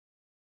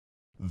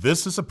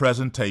This is a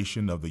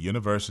presentation of the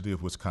University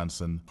of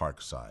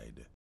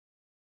Wisconsin-Parkside.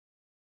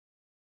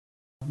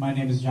 My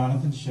name is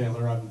Jonathan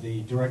Shaler. I'm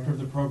the Director of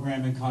the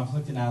Program in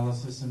Conflict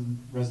Analysis and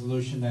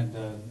Resolution and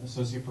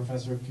Associate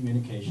Professor of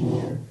Communication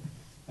here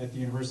at the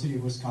University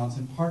of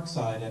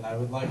Wisconsin-Parkside. And I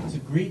would like to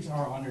greet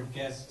our honored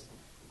guest,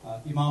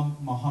 Imam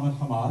Muhammad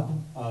Hamad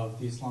of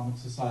the Islamic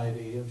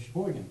Society of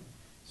Sheboygan.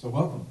 So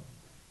welcome.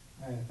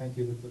 Thank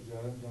you, Dr.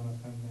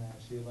 Jonathan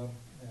Shaler,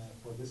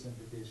 for this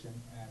invitation.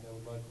 And I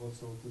would like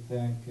also to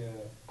thank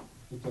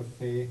Dr.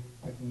 Faye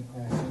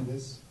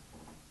Hindis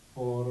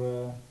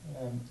for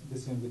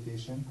this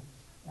invitation.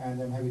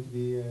 And I'm happy to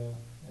be in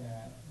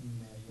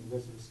the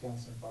University of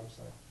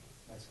Wisconsin-Parkside.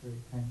 That's great.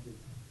 Thank you.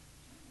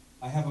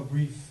 I have a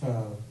brief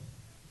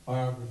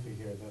biography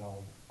here that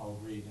I'll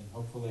read, and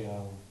hopefully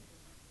I'll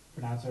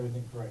pronounce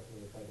everything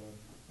correctly. If I don't,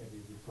 maybe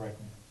you correct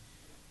me.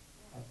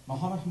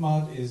 Muhammad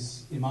Hamad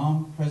is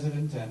Imam,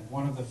 President, and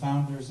one of the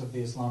founders of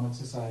the Islamic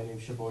Society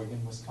of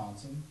Sheboygan,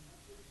 Wisconsin.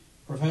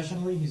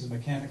 Professionally, he's a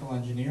mechanical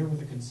engineer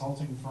with a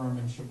consulting firm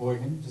in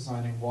Sheboygan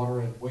designing water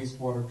and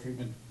wastewater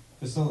treatment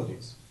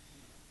facilities.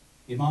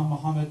 Imam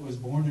Muhammad was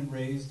born and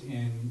raised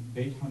in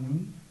Beit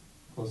Hanun,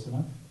 close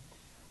enough,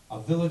 a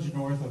village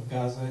north of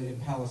Gaza in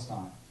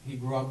Palestine. He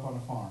grew up on a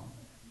farm.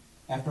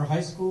 After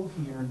high school,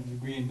 he earned a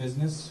degree in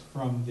business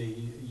from the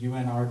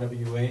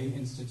UNRWA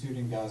Institute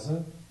in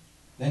Gaza,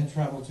 then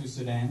traveled to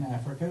Sudan,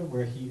 Africa,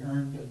 where he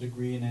earned a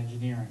degree in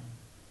engineering.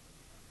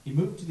 He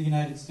moved to the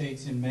United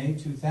States in May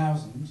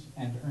 2000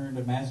 and earned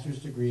a master's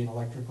degree in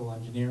electrical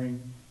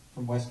engineering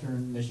from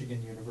Western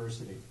Michigan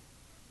University.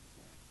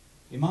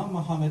 Imam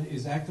Muhammad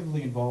is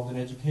actively involved in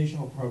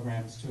educational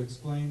programs to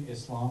explain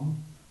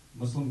Islam,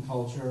 Muslim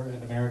culture,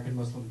 and American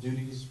Muslim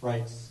duties,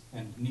 rights,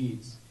 and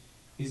needs.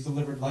 He's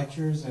delivered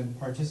lectures and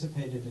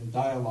participated in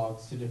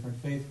dialogues to different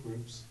faith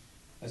groups,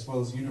 as well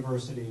as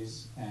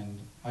universities and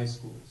high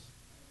schools.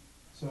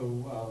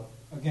 So,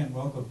 again,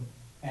 welcome.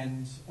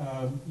 And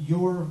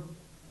your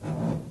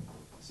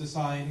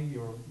society,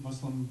 your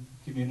Muslim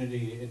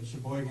community in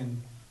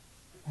Sheboygan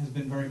has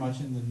been very much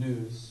in the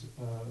news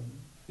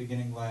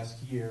beginning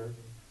last year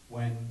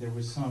when there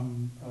was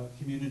some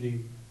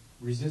community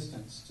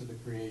resistance to the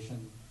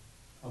creation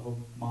of a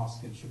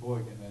mosque in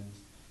Sheboygan. And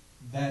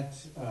that,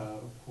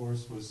 of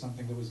course, was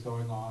something that was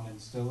going on and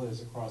still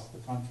is across the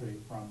country,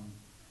 from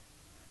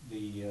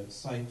the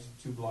site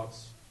 2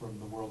 blocks from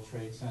the World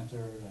Trade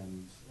Center,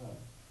 and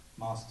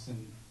mosques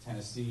in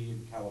Tennessee,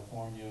 in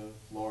California,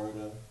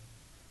 Florida.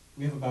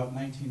 We have about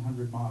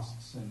 1,900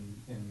 mosques in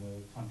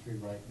the country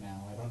right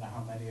now. I don't know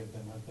how many of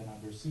them have been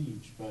under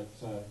siege, but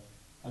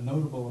a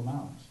notable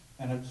amount.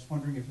 And I'm just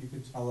wondering if you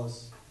could tell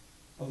us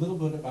a little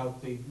bit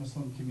about the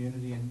Muslim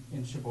community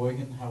in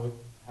Sheboygan, how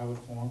it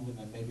formed, and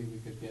then maybe we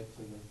could get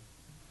to the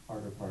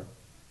harder part.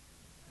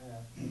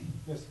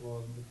 First of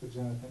all, Dr.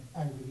 Jonathan,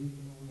 I believe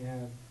we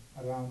have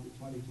around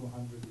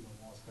 2,200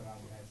 mosques around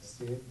the United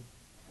States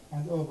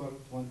and over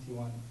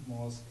 21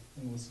 mosques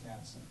in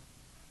Wisconsin.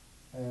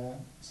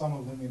 Some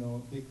of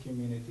them, big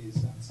communities,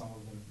 and some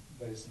of them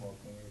very small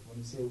communities. When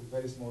you say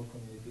very small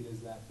community,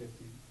 less than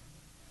 50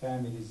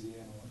 families,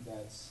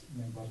 that's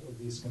members of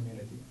this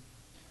community.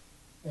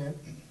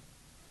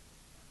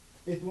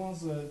 It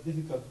was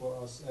difficult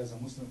for us as a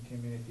Muslim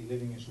community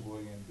living in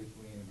Sheboygan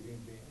between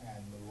Green Bay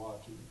and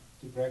Milwaukee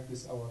to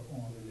practice our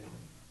own religion.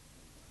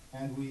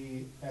 And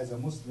we, as a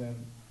Muslim,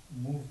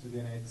 moved to the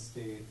United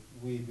States.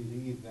 We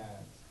believe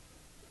that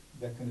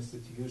the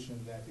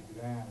Constitution that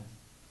grants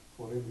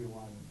for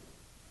everyone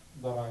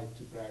the right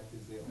to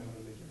practice their own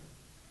religion.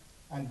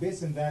 And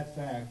based on that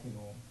fact,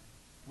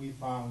 we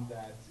found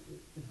that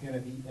it's going to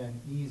be an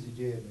easy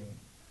journey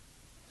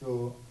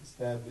to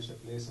establish a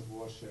place of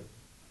worship,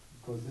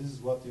 because this is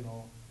what,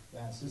 the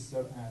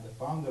ancestor and the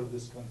founder of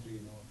this country,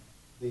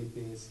 they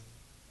faced,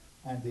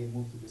 and they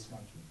moved to this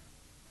country.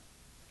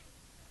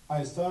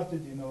 I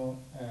started,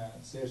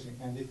 searching,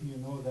 and if you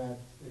know that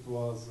it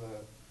was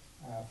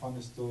a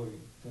fun story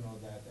to know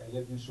that I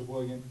lived in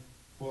Sheboygan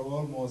for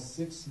almost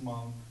 6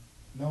 months,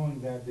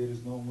 knowing that there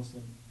is no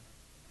Muslim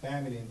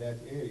family in that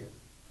area.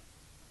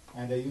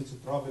 And I used to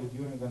travel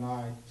during the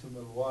night to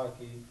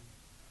Milwaukee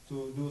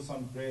to do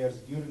some prayers,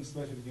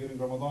 especially during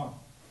Ramadan,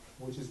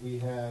 which is we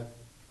have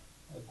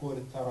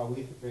called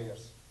Taraweeh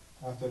prayers,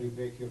 after you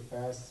break your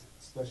fast,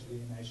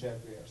 especially in Isha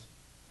prayers.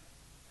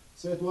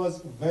 So it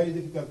was a very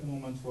difficult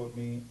moment for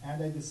me,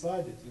 and I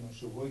decided,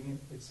 Sheboygan,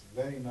 it's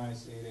a very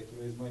nice area to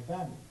raise my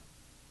family.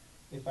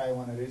 If I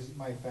want to raise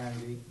my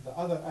family, the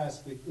other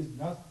aspect is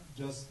not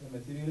just the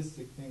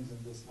materialistic things in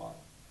this life.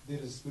 There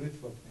is a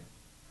spiritual thing,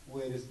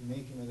 where it's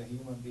making the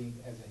human being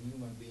as a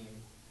human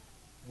being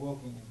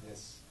walking in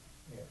this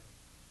area.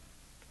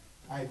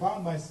 I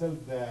found myself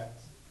that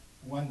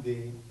one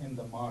day in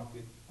the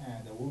market,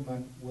 and a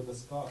woman with a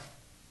scarf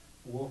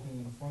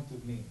walking in front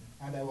of me,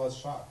 and I was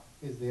shocked.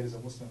 Is there a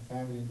Muslim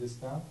family in this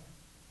town?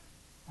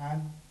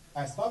 And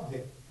I stopped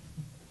there,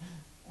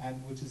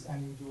 and which is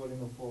unusual,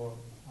 for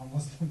a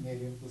Muslim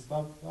male to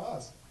stop to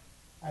ask.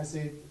 I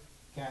said,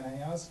 "Can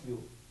I ask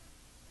you,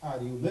 are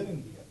you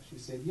living here?" She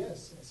said,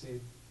 "Yes." I said,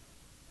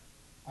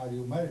 are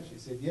you married? She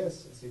said,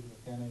 yes. I said,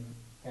 can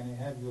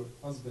I have your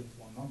husband's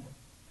phone number?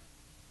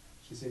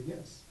 She said,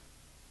 yes.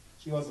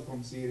 She was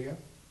from Syria.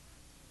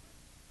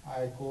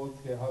 I called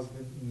her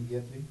husband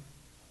immediately,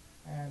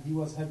 and he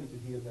was happy to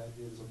hear that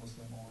there is a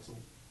Muslim also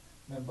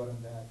member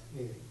in that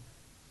area.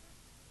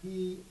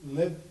 He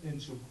lived in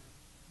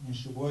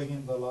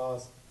Sheboygan the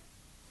last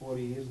 4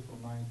 years,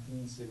 from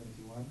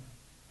 1971,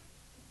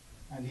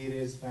 and he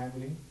raised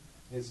family,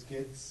 his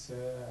kids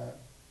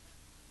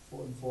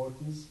in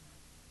 40s,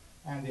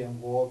 and they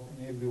involved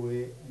in every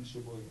way in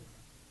Sheboygan.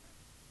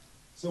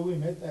 So we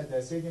met, and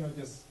I said,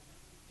 just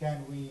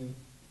can we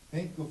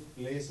think of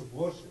place of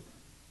worship?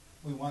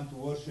 We want to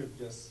worship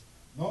just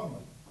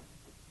normally.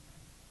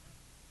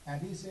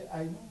 And he said,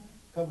 I know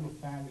a couple of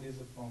families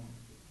from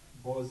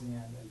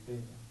Bosnia and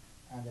Albania,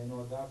 and I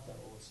know a doctor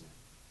also.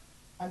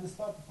 And it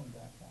started from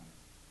that time.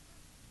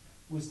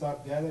 We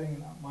start gathering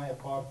in my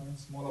apartment,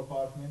 small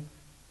apartment,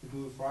 to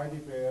do Friday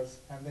prayers,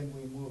 and then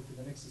we move to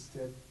the next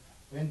step,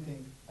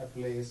 renting a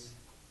place,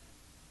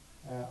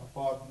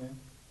 apartment,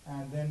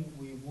 and then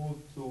we move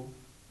to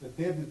the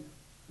third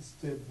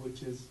step,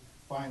 which is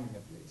finding a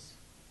place.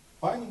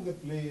 Finding a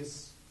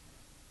place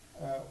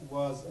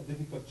was a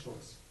difficult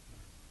choice.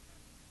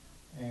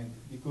 And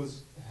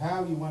because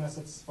how you want to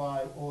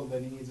satisfy all the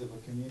needs of a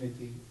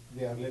community,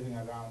 they are living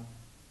around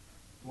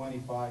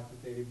 25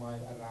 to 30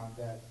 miles around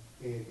that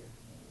area.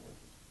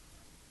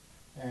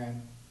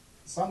 And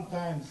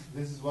sometimes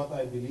this is what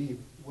I believe.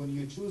 When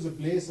you choose a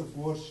place of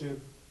worship,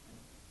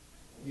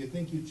 you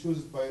think you choose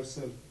it by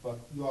yourself, but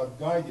you are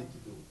guided to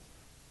do it.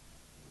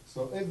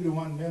 So every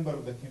one member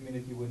of the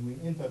community, when we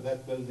enter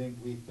that building,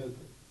 we felt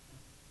it.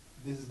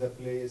 This is the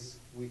place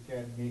we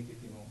can make it,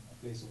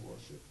 a place of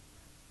worship.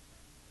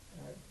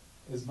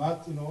 It's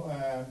not,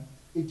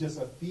 it's just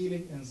a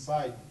feeling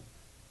inside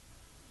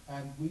you.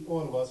 And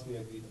all of us, we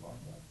agreed about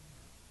that.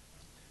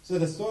 So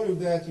the story of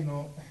that,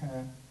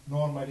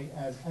 normally,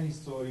 as any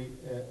story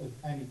of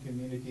any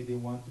community, they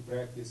want to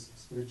practice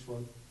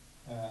spiritual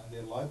in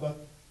their life. But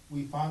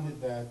we found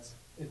it that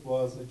it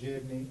was a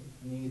journey.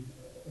 It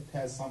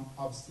has some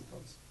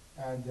obstacles.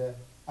 And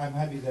I'm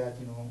happy that,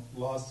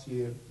 last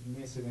year,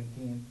 May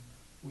 17,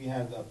 we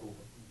had the approval.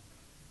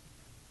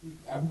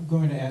 I'm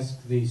going to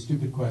ask the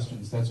stupid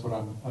questions. That's what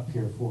I'm up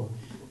here for.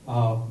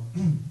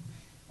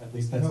 At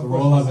least that's the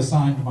role I've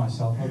assigned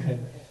myself. Okay.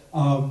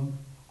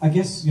 I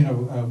guess,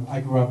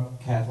 I grew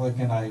up Catholic,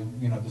 and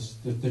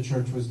the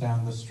church was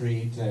down the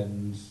street,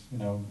 and,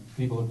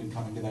 people have been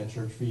coming to that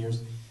church for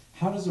years.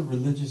 How does a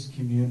religious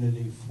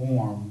community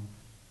form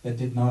that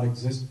did not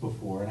exist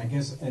before? And I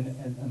guess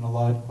an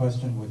allied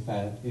question with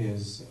that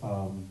is,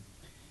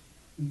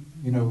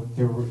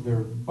 there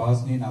are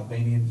Bosnian,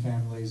 Albanian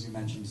families. You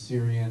mentioned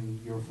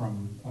Syrian. You're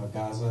from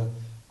Gaza.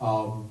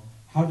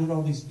 How did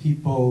all these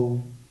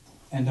people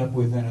end up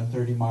within a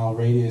 30-mile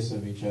radius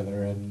of each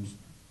other and,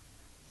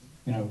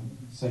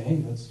 say,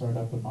 hey, let's start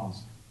up a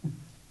mosque?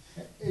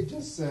 It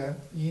just,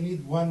 you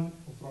need one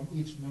from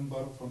each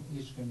member from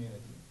each community.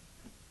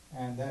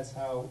 And that's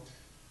how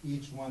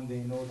each one, they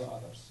know the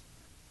others.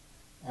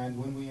 And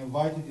when we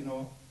invited,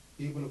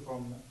 people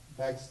from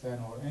Pakistan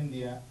or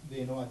India,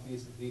 they know at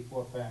least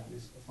 3-4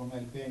 families. From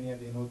Albania,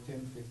 they know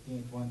 10,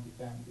 15, 20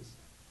 families.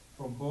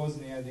 From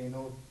Bosnia, they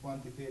know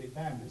 20, 30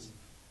 families.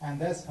 And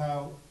that's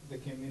how the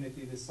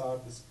community, they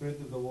start the spread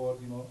of the word,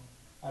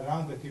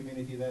 around the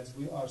community, that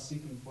we are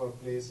seeking for a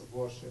place of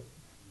worship.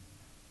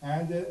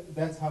 And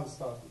that's how it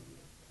started.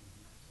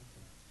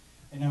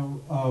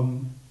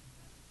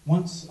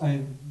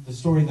 The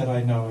story that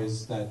I know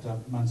is that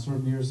Mansour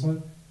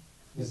Mirza,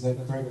 is that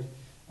correct?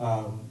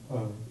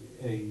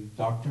 A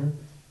doctor,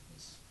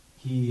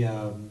 he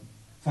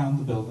found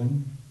the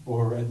building,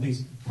 or at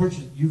least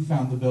you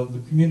found the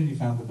building, the community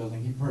found the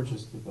building, he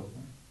purchased the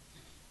building.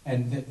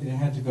 And it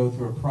had to go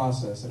through a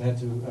process. It had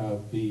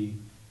to be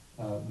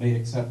made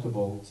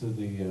acceptable to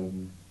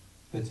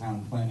the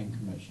town planning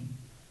commission.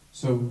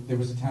 So there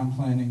was a town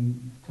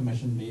planning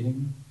commission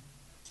meeting,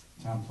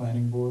 town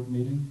planning board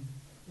meeting?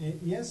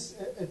 Yes,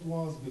 it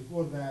was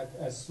before that.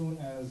 As soon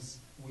as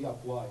we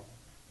applied,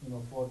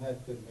 for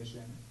that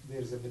permission,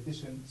 there's a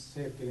petition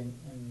circling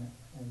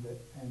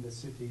in the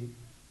city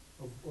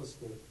of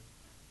Osberg,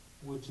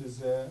 which is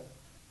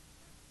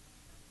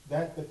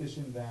that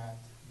petition that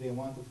they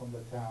wanted from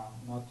the town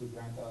not to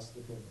grant us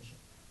the permission.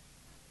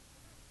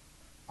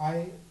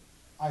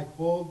 I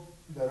called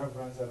the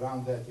reverends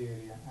around that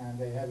area, and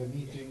they had a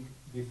meeting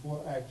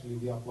before actually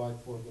we applied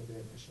for the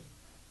permission.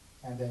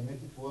 And I met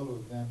 12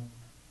 of them,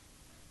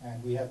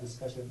 and we had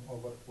discussion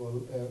over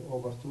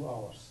 2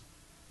 hours.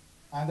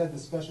 And that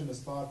discussion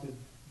started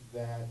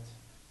that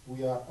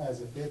we are,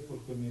 as a faithful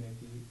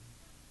community,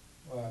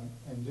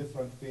 in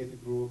different faith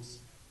groups,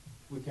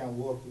 we can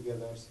work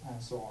together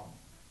and so on.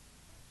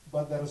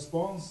 But the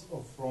response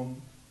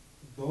from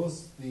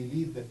those they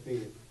lead the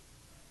faith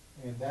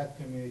in that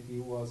community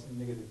was in a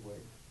negative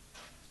way.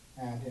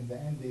 And in the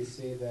end, they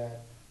say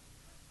that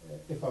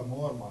if a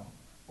Mormon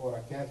or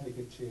a Catholic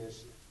church,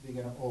 they're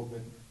going to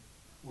open,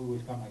 we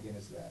will come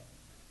against that.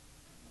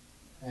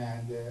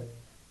 And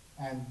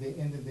And they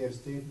ended their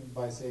statement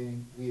by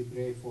saying, "We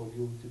pray for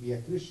you to be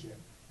a Christian."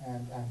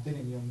 And I'm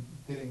telling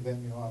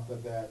them, after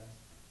that,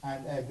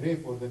 and I pray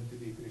for them to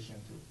be Christian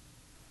too.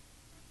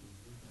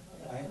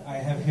 I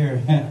have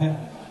here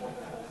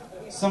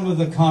some of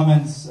the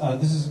comments.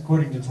 This is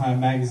according to Time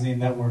magazine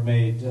that were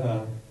made.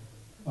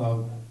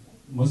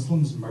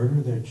 Muslims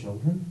murder their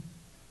children.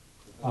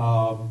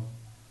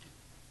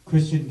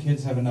 Christian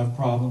kids have enough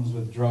problems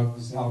with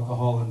drugs,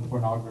 alcohol, and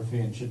pornography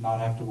and should not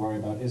have to worry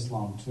about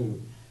Islam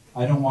too.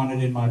 I don't want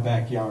it in my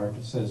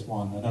backyard, says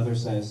one. Another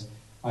says,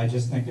 I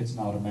just think it's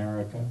not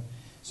America.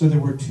 So there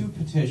were two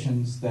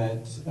petitions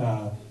that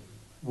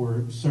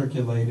were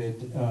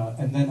circulated,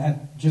 and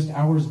then just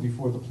hours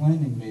before the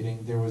planning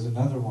meeting, there was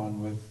another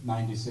one with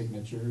 90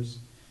 signatures.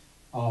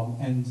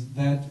 And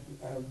that,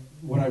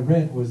 what I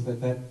read was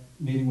that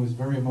meeting was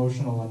very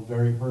emotional and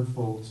very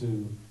hurtful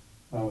to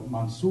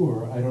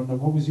Mansour. I don't know,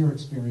 what was your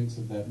experience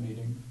of that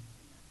meeting?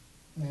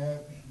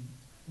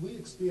 We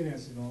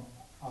experienced,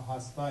 a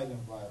hostile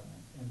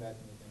environment in that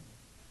meeting,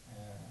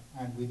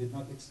 and we did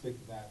not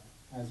expect that.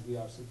 As we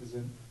are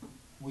citizens,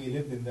 we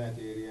lived in that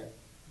area.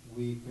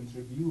 We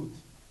contribute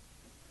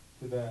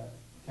to the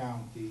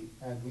county,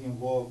 and we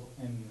involve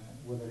in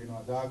whether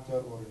a doctor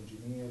or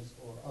engineers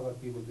or other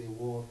people, they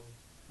work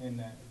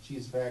in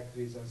cheese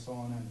factories and so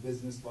on, and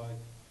business like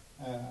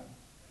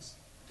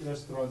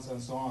restaurants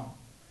and so on.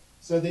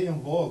 So they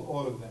involve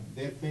all of them.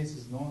 Their face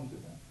is known to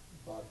them,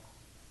 but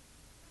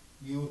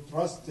you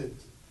trusted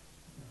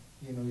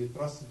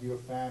your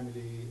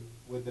family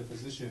with the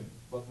physician,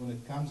 but when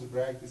it comes to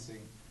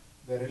practicing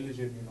the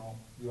religion,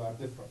 you are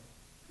different.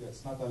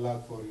 It's not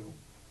allowed for you,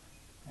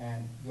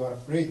 and you are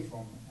afraid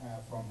from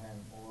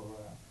him or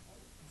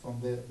from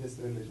this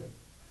religion.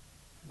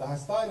 The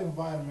hostile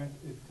environment,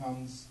 it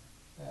comes.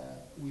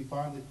 We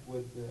found it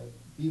with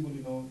people.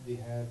 They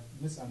have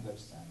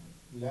misunderstanding,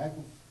 lack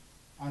of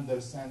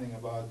understanding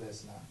about the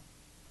Islam,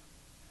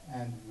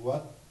 and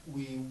what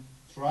we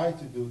try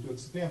to do to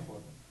explain for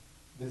them.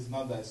 This is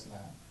not the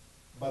Islam,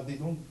 but they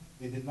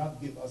did not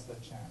give us the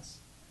chance,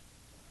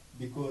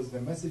 because the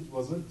message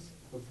wasn't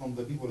from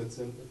the people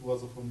itself, it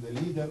was from the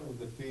leader of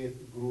the faith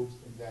groups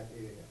in that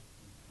area.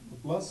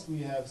 Plus we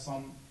have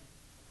some,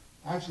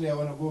 actually I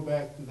want to go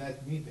back to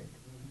that meeting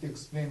to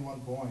explain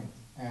one point,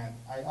 and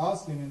I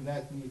asked him in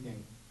that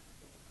meeting,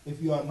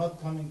 if you are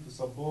not coming to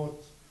support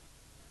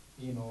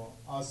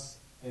us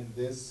in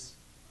this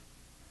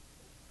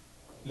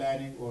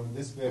planning or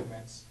this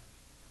permits,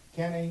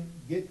 can I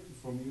get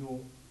from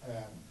you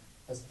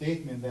a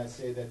statement that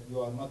say that you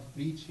are not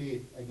preach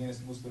hate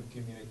against Muslim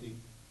community?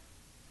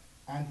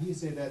 And he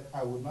said that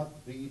I would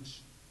not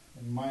preach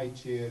in my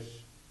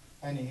church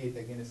any hate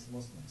against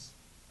Muslims.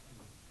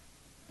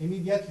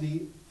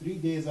 Immediately, 3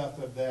 days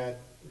after that,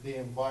 they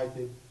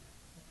invited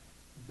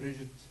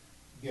Bridget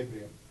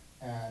Gabriel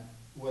and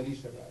Wali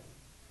Shabab.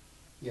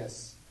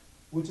 Yes.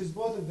 Which is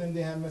both of them,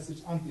 they have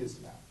message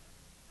anti-Islam.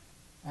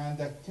 And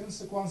the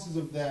consequences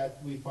of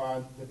that, we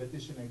found the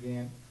petition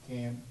again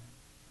came.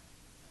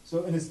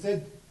 So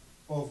instead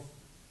of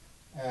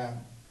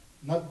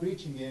not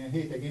preaching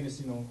hate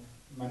against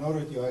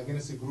minority or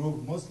against a group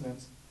of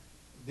Muslims,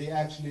 they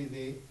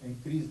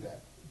increased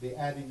that. They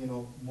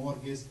adding more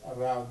guests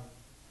around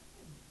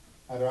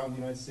the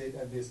United States,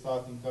 and they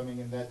starting coming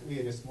in that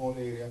area, small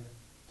area,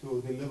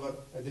 to deliver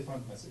a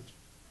different message.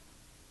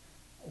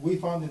 We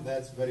found that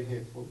that's very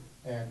hateful,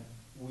 and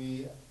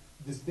we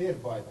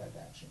despaired by that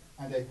action.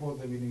 And I told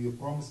them, you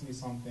promised me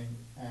something,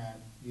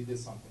 and you did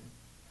something.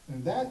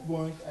 At that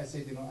point, I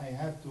said, I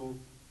have to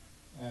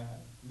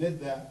let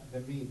the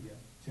media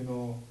to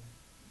know,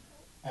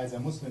 as a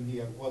Muslim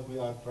here, what we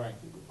are trying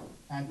to do.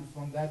 And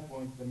from that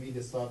point, the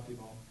media started,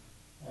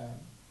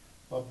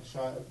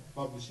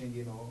 publishing,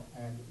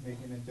 and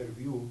making an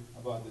interview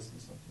about this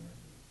Muslim community.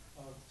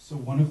 So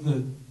one of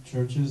the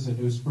churches at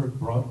Oostburg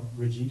brought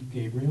Brigitte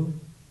Gabriel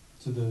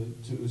to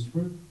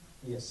Oostburg?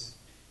 Yes.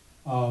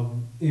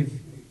 If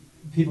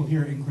people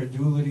hear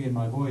incredulity in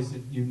my voice,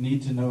 you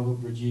need to know who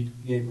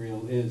Brigitte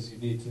Gabriel is. You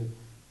need to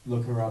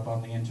look her up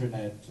on the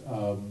internet.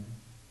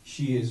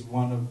 She is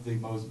one of the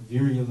most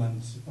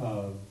virulent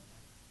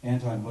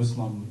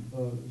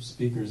anti-Muslim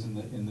speakers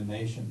in the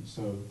nation.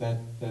 So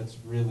that's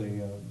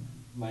really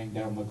laying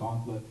down the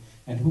gauntlet.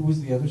 And who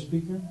was the other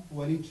speaker?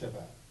 Wali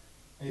Shabab.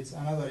 It's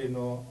another,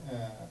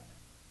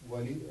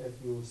 Wali, if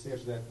you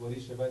search that, Wali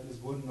Shabab is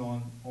well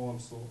known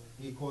also.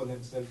 He called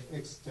himself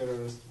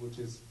ex-terrorist, which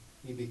is,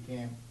 he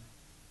became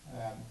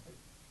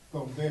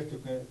convert to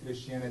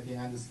Christianity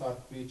and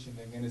start preaching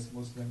against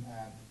Muslim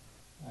and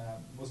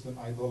Muslim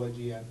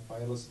ideology and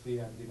philosophy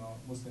and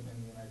Muslim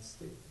in the United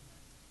States.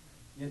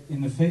 Yet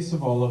in the face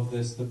of all of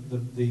this,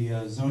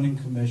 the zoning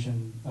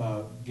commission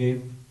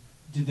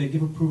did they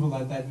give approval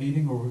at that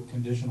meeting or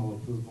conditional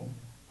approval?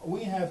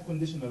 We have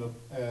conditional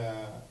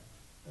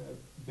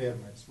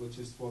permits, which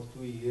is for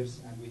 2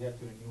 years, and we have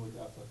to renew it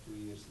after 2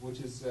 years,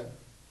 which is,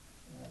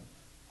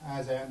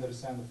 as I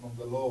understand it from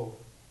the law,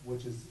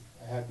 which is,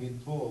 I have been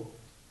told,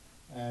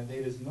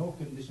 there is no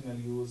conditional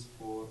use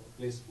for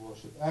place of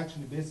worship.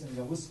 Actually, based on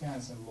the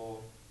Wisconsin law,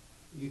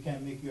 you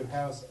can make your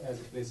house as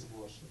a place of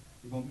worship.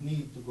 You don't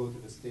need to go to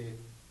the state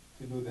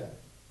to do that.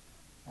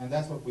 And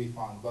that's what we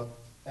found. But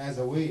as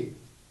a way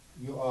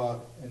you are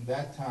in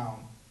that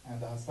town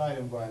and the hostile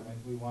environment,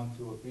 we want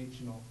to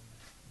reach,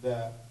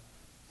 the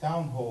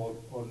town hall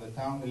or the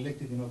town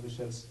elected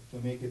officials to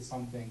make it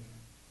something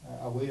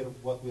aware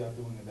of what we are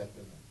doing in that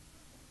building.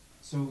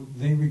 So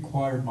they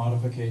required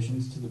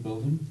modifications to the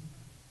building?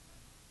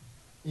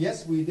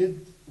 Yes, we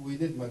did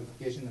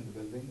modification in the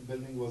building. The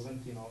building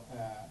wasn't,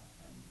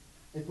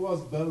 it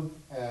was built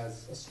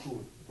as a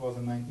school. It was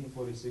in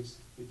 1946.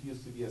 It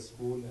used to be a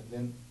school, and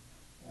then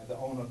the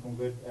owner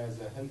converted as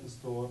a health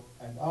store,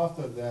 and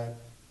after that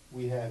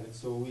we have it.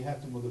 So we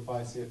have to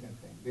modify certain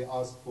things. They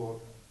asked for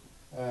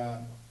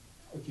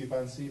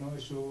occupancy,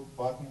 issue,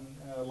 parking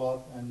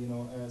lot,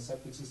 and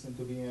septic system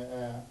to be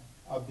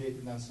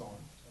updated and so on.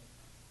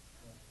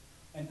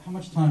 And how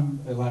much time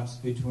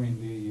elapsed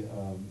between the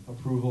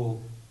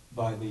approval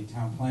by the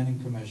Town Planning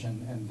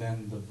Commission and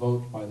then the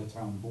vote by the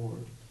town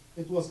board?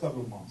 It was a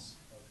couple of months.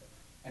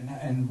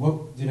 And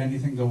what did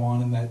anything go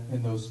on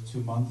in those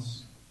 2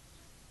 months?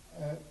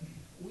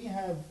 We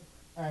have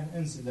an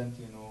incident,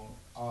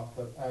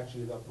 after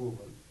actually the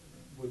approval,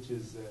 which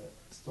is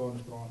stone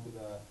thrown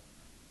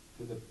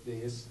to the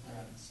place,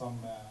 and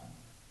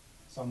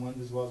some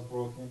windows was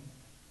broken,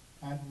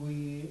 and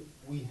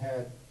we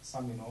had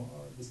some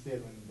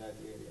disturbance in that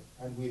area,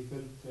 and we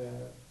felt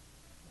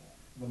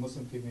the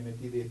Muslim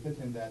community, they felt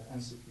in that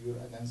insecure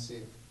and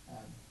unsafe.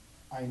 And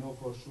I know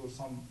for sure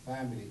some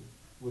family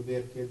with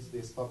their kids,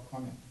 they stopped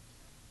coming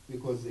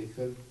because they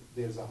felt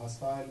there's a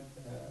hostile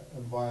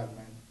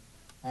environment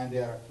and they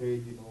are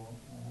afraid,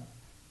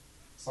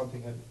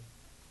 something happened.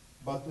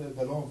 But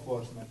the law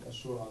enforcement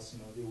assure us,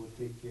 they will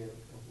take care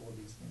of all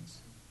these things.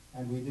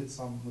 And we did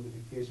some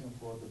modification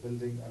for the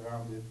building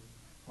around it,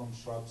 from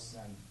shrubs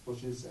and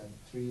bushes and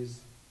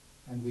trees,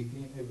 and we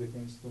cleaned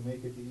everything to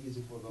make it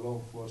easy for the law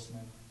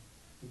enforcement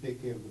to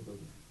take care of the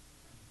building.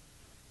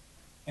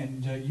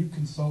 And you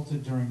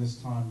consulted during this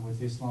time with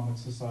the Islamic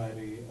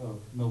Society of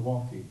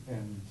Milwaukee,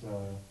 and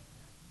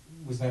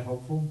was that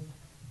helpful?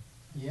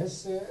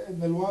 Yes, in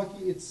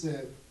Milwaukee, it's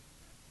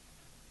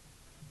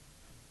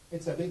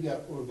a bigger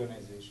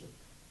organization.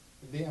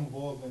 They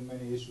involve in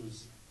many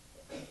issues,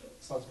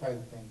 such kind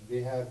of thing.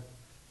 They have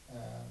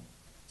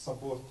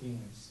support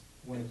teams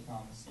when it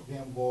comes. They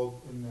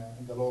involve in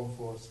the law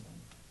enforcement.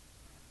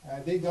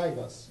 They guide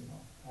us,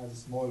 as a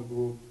small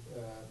group,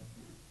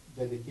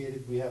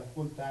 dedicated. We have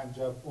full-time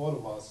job, all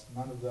of us.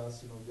 None of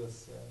us,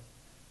 just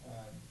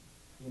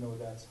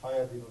that's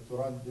hired, to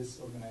run this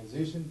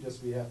organization.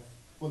 Just we have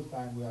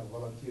full-time. We are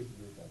volunteer to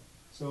do that.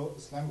 So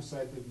Islamic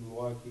Society of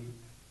Milwaukee,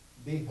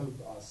 they help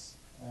us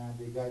and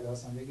they guide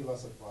us and they give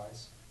us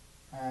advice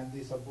and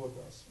they support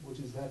us, which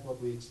is that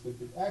what we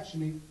expected.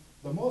 Actually,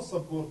 the most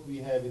support we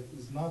have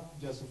is not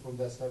just from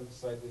the Islamic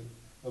Society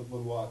of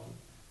Milwaukee.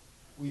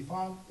 We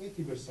found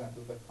 80%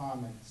 of the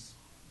comments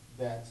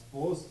that's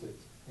posted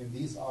in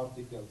these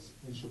articles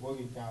in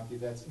Sheboygan County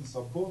that's in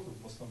support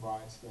of Muslim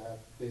rights to have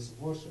place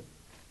of worship.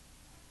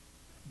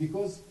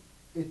 Because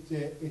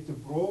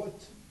it brought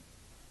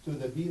to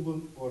the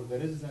people or the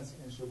residents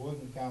in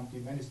Sheboygan County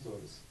many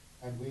stories.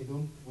 And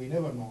we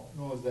never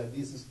knows that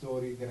this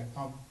story gonna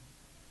come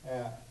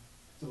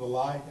to the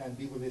light, and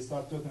people, they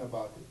start talking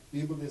about it.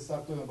 People, they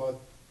start talking about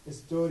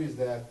stories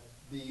that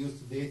they used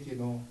to date,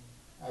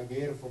 a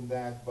girl from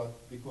that, but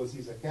because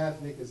he's a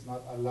Catholic, it's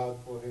not allowed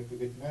for her to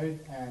get married.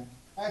 And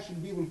actually,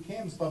 people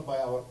stop by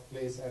our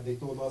place, and they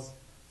told us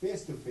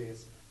face to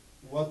face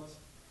what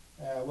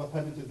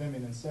happened to them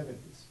in the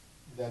 70s,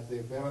 that they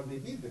apparently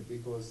beat them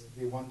because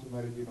they want to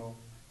marry,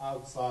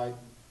 outside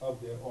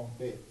of their own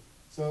faith.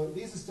 So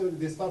these stories,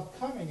 they start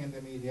coming in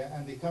the media,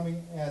 and they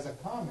coming as a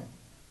comment,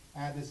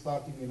 and they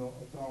starting,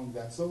 throwing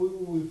that. So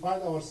we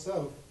find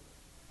ourselves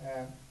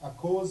a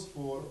cause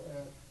for,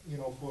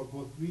 for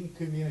both green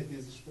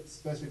communities,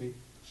 especially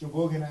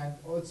Sheboygan and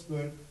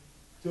Oatsburg,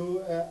 to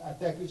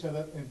attack each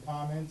other in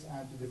comments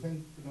and to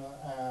defend,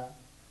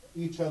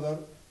 each other.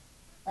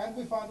 And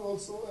we found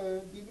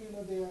also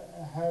people, they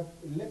have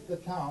left the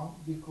town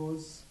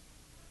because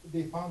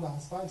they found a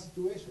hostile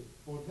situation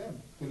for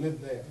them to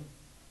live there,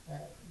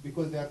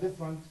 because they are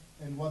different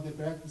in what they're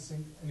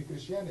practicing in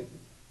Christianity.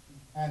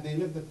 And they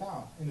left the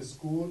town. In a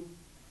school,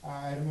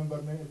 I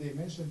remember they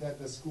mentioned that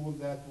the school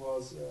that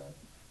was,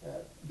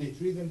 they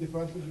treat them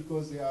differently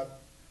because they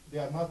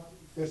are not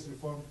First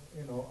Reformed,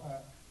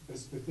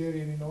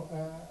 Presbyterian,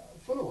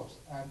 followers.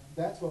 And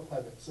that's what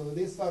happened. So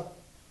they start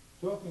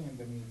talking in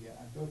the media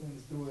and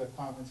talking through the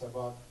comments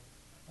about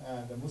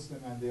the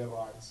Muslim and their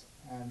rights,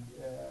 and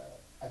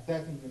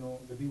attacking,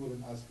 the people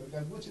in Asperg,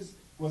 and which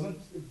wasn't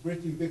a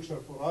pretty picture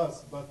for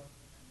us, but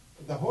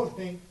the whole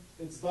thing,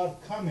 it started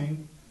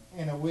coming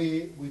in a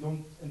way we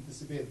don't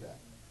anticipate that.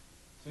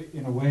 So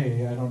in a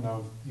way, I don't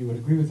know if you would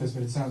agree with this,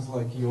 but it sounds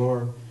like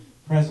your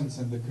presence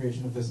in the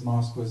creation of this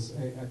mosque was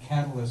a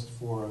catalyst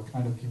for a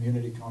kind of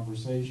community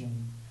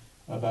conversation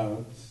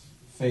about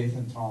faith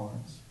and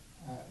tolerance.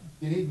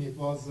 Believe me, it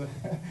was it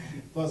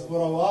was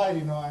for a while,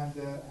 you know.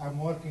 And I'm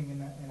working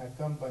in a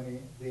company.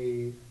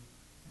 They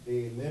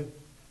live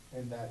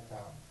in that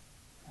town,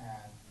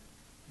 and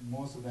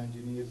most of the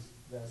engineers,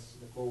 that's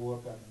the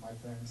co-worker, my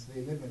friends,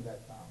 they live in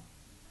that town.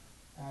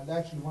 And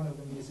actually, one of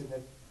them,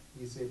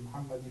 he said,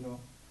 Muhammad, you know,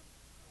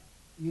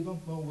 you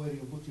don't know where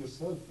you put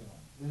yourself, you know.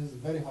 This is a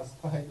very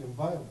hostile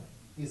environment.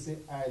 He said,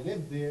 I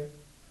live there,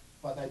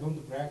 but I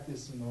don't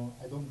practice, you know,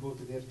 I don't go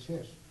to their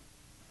church.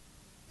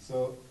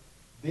 So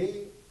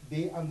they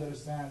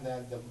understand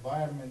that the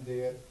environment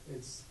there,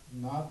 it's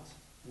not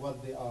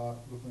what they are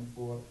looking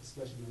for,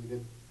 especially we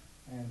live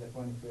in the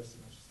 21st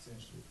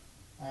century.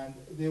 And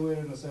they were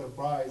in a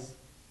surprise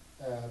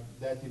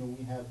that, you know,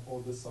 we have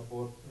all this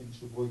support in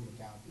Sheboygan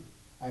County.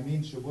 I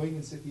mean,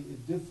 Sheboygan City is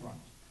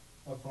different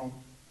from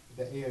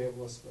the area of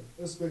Usberg.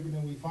 Usberg, you know,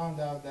 we found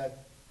out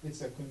that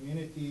it's a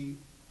community,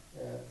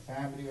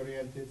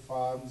 family-oriented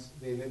farms.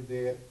 They live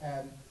there,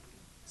 and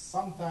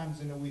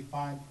sometimes, you know, we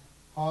find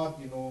hard,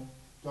 you know,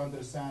 to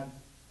understand.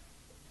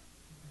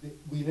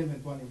 We live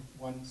in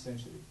 21st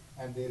century,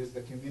 and there is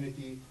the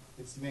community.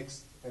 It's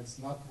mixed. It's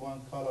not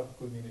one colored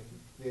community.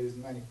 There is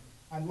many.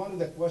 And one of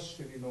the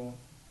questions, you know,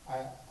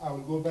 I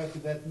will go back to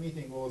that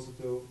meeting also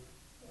to.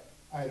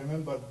 I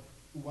remember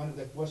one of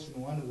the questions.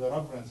 One of the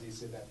reverends, he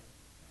said that.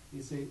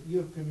 He said,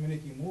 your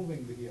community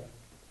moving here,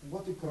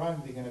 what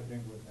crime they going to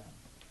bring with them?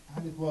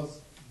 And it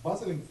was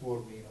puzzling for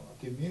me, you know,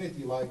 a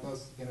community like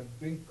us going to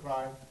bring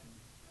crime.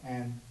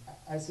 And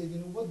I said, you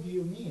know, what do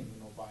you mean, you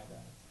know, by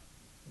that,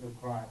 you know,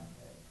 crime?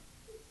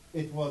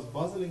 It was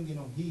puzzling, you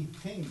know, he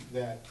thinks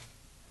that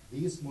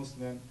these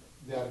Muslims,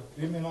 they are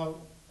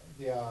criminal,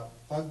 they are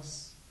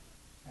thugs,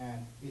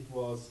 and it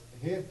was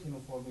hurt, you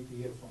know, for me to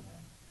hear from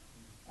him.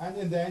 And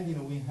in the end, you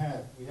know, we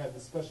had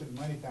discussion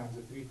many times,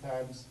 3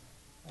 times,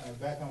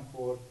 back and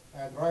forth.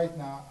 And right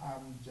now,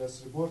 I'm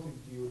just reporting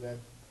to you that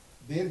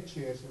their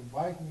church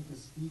invited me to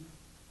speak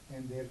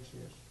in their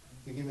church,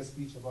 to give a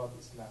speech about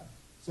Islam.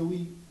 So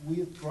we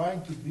are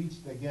trying to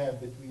bridge the gap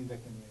between the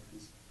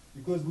communities,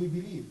 because we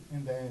believe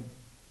in the end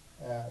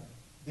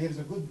there's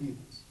a good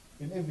people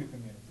in every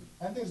community,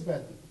 and there's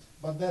bad people,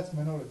 but that's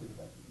minority of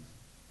bad people.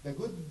 The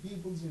good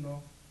people, you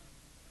know,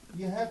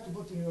 you have to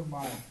put in your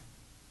mind,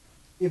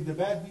 if the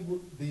bad people,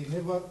 they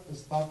never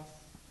stop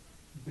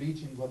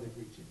preaching what they're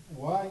preaching.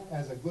 Why,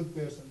 as a good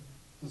person,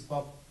 to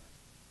stop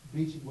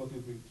preaching what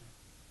you preach?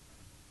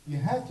 You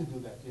have to do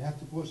that. You have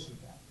to push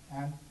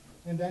that.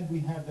 And then we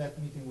have that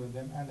meeting with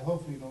them, and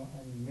hopefully, you know,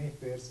 on May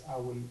 1st, I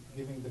will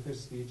giving the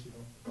first speech, you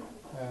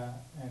know,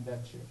 in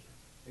that church.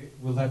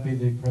 Will that be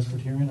the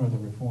Presbyterian or the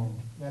Reformed?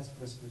 That's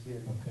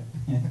Presbyterian. Okay.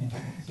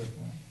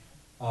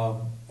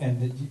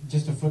 And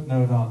just a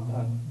footnote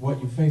on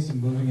what you face in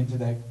moving into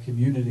that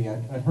community. I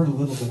heard a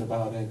little bit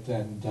about it,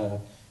 and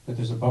that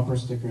there's a bumper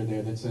sticker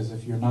there that says,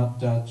 if you're not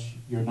Dutch,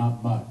 you're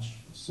not much.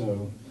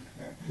 So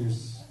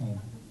there's a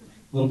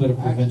little bit of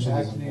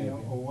provincialism. Actually, you know,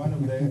 one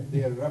of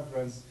their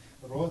reference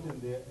wrote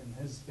in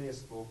his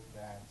Facebook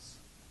that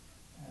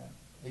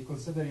he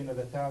considered, you know,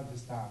 the town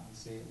his town. He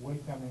said,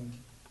 welcoming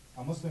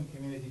a Muslim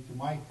community to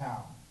my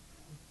town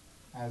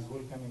as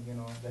welcoming, you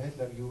know, the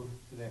Hitler Youth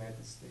to the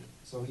United States.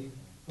 So he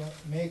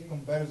made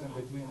comparison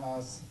between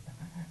us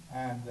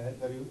and the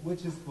Hitler Youth,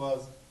 which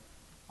was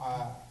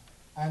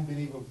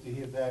unbelievable to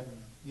hear that.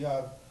 You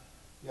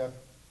are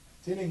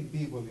telling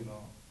people, you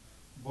know,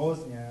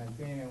 Bosnia and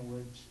Albania,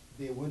 which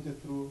they went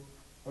through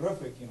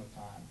horrific, you know,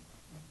 time,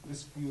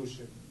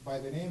 persecution by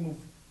the name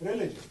of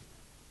religion.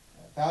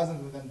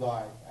 Thousands of them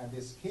died, and they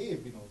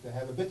escaped, you know, to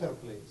have a better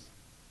place.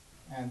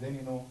 And then,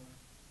 you know,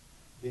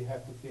 they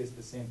have to face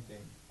the same thing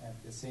and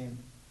the same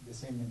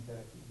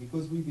mentality.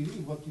 Because we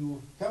believe what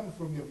you come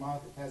from your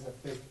mouth, it has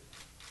effect.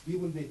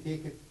 People, they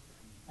take it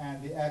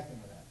and they act on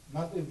that.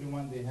 Not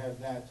everyone, they have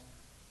that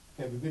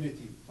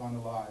capability to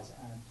analyze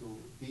and to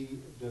be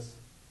just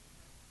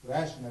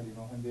rational, you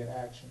know, in their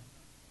action.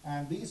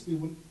 And these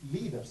people,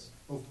 leaders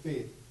of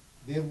faith,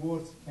 their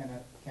words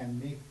can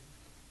make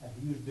a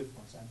huge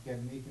difference and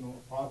can make, you know,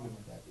 a problem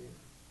in that area.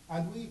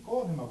 And we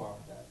called him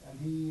about that, and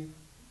he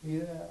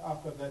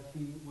after that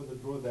he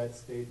withdrew that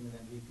statement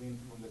and he cleaned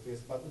from the face.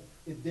 But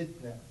it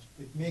did damage.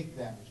 It made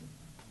damage.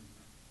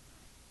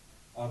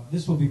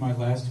 This will be my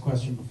last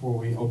question before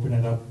we open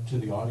it up to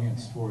the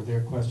audience for their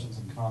questions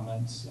and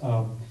comments.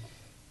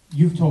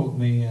 You've told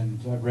me, and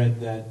I've read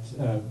that,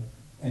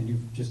 and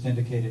you've just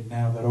indicated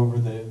now that over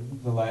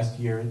the last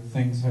year,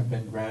 things have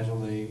been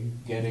gradually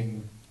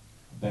getting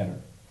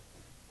better.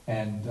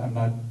 And I'm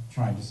not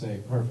trying to say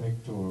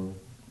perfect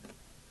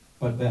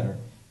but better.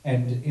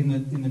 And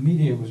in the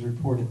media, it was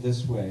reported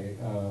this way,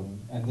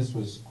 and this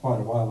was quite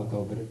a while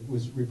ago, but it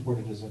was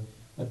reported as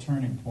a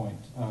turning point.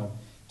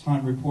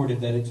 Time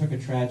reported that it took a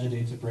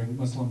tragedy to bring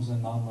Muslims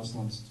and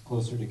non-Muslims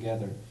closer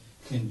together.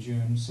 In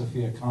June,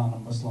 Sophia Khan, a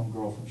Muslim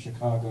girl from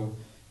Chicago,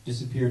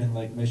 disappeared in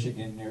Lake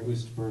Michigan near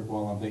Oostburg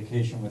while on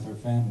vacation with her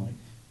family.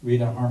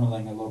 Rita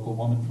Harmeling, a local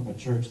woman from a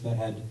church that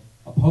had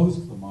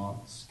opposed the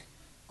mosque,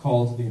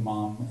 called the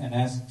imam and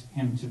asked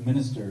him to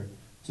minister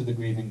to the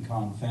grieving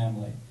Khan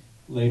family.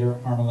 Later,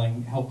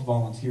 Harmeling helped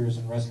volunteers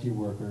and rescue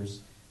workers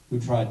who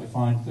tried to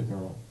find the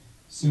girl.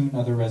 Soon,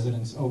 other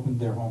residents opened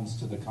their homes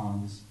to the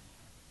Khans.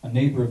 A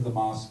neighbor of the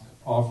mosque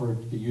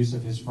offered the use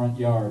of his front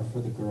yard for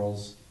the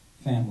girl's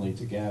family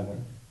to gather.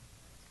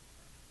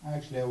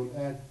 Actually, I will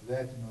add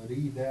that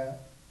Rida,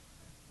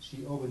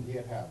 she opened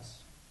her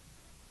house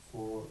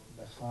for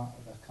the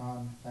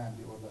Khan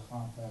family or the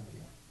Khan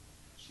family.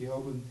 She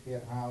opened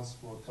her house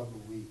for a couple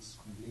of weeks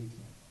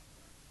completely.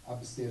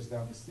 Upstairs,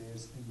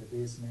 downstairs, in the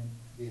basement,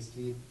 they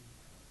sleep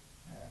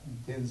in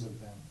tens of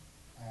them.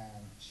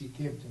 And she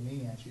came to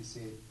me and she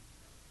said,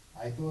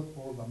 I thought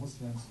all the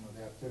Muslims,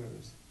 they are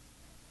terrorists.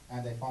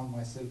 And I found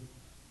myself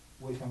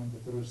welcoming the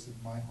terrorists in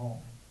my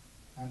home.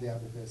 And they are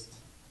the best.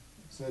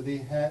 So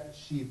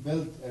she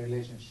built a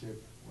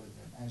relationship with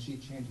them, and she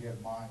changed her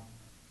mind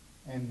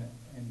in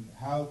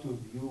how to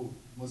view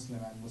Muslim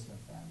and Muslim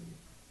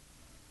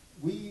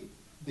family.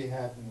 They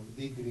have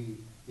degree,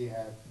 they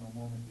have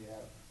moment,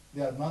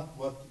 they are not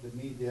what the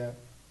media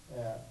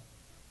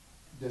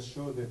just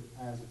showed them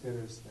as a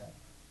terrorist.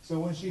 So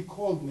when she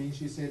called me,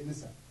 she said,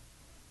 listen,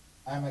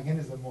 I'm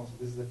against the mosque.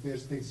 This is the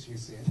first thing she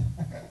said.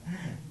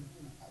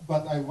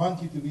 But I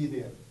want you to be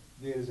there.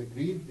 There is a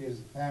grief, there is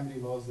a family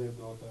lost their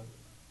daughter,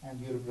 and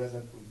your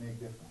presence will make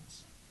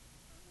difference.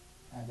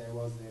 And I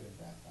was there at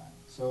that time.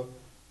 So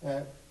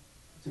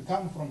to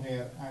come from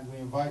here, and we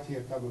invite her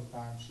a couple of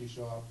times, she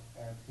showed up,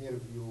 and her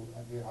view,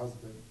 and her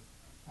husband,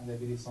 and I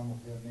believe some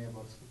of her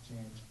neighbors could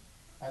change.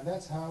 And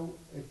that's how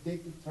it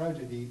takes a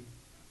tragedy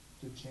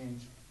to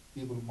change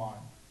people's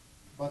mind.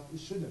 But it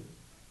shouldn't.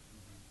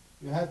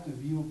 You have to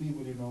view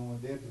people,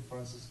 when their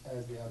differences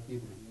as they are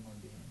people, human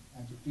beings,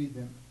 and to treat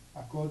them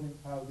according to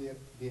how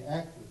they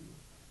act with you.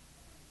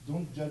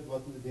 Don't judge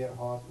what is their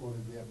heart or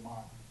in their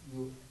mind.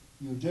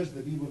 You judge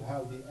the people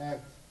how they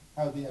act,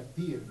 how they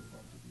appear in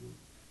front of you,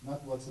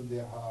 not what's in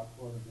their heart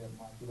or in their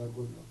mind, whether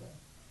good or bad.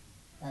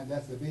 And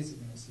that's the basic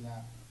in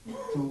Islam,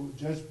 to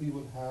judge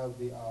people how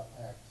they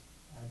act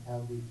and how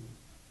they do.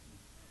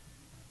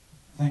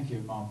 Thank you,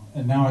 Imam.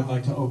 And now I'd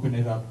like to open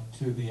it up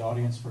to the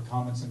audience for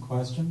comments and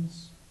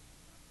questions.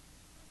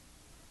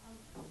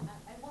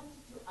 I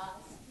wanted to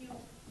ask you,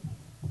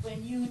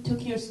 when you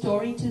took your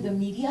story to the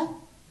media,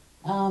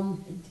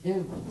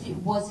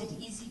 was it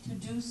easy to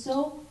do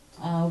so?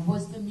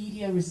 Was the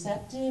media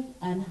receptive?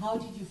 And how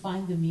did you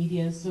find the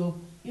media? So,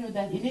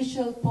 that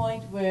initial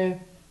point where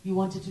you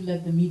wanted to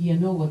let the media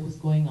know what was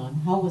going on,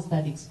 how was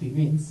that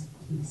experience,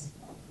 please?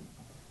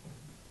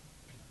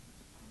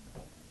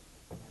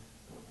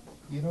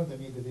 The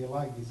media, they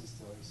like these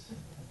stories.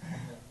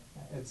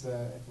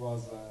 It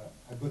was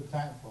a good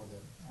time for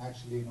them.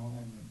 Actually,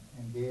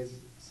 in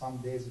some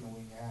days,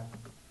 we have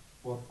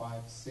 4,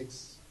 5,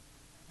 6,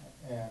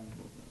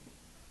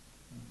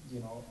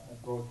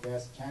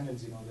 broadcast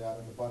channels, they are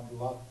in the parking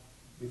lot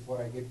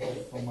before I get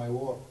home from my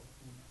work.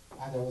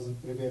 And I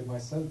wasn't prepared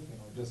myself,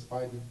 just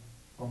fighting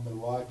from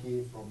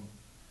Milwaukee, from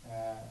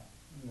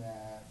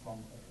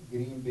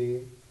Green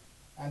Bay,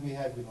 and we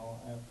had,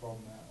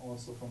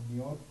 also from New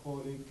York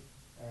calling,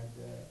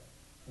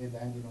 and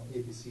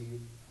ABC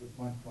with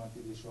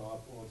 120, they show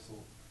up also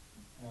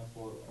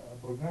for a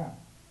program.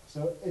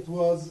 So it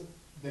was,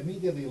 the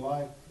media, they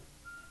like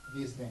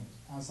these things.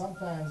 And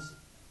sometimes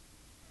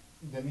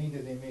the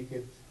media, they make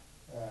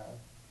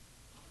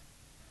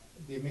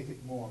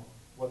it more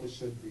what it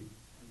should be.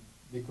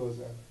 Because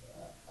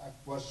a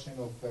question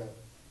of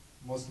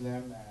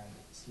Muslim and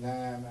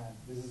Islam, and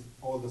this is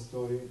all the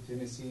story in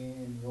Tennessee,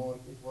 in New York,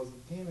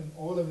 it came in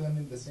all of them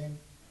in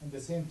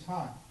the same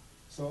time.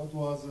 So it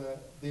was,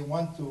 they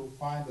want to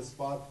find a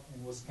spot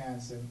in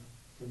Wisconsin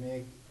to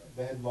make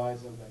the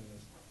headlines of the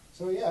news.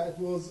 So yeah, it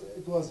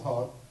was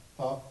hard,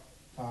 tough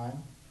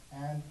time,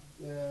 and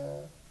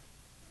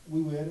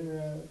we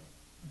were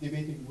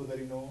debating whether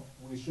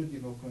we should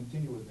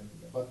continue with the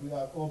media. But we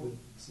are open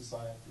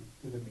society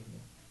to the media.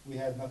 We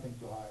had nothing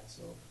to hide,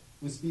 so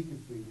we speak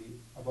freely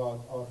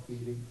about our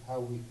feeling, how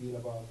we feel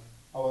about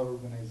our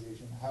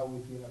organization, how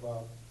we feel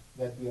about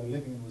that we are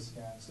living in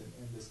Wisconsin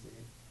in this state.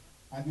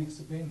 And we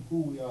explain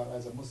who we are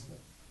as a Muslim.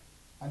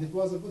 And it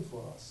was good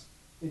for us.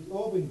 It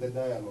opened the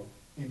dialogue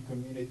in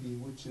community,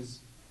 which is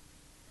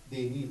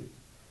they needed.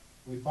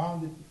 We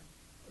found it,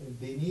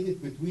 they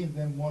needed between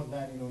them more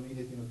than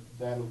needed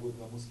dialogue with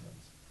the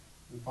Muslims.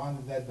 We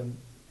found that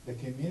the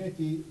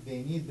community,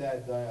 they need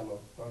that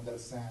dialogue to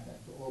understand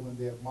and to open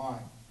their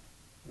mind.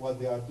 What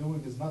they are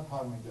doing is not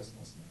harming just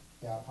Muslims.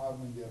 They are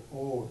harming their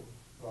own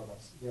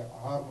brothers. They are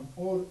harming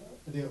all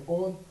their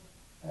own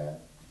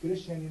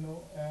Christian,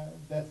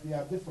 that they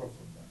are different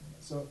from them.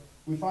 So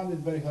we found it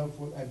very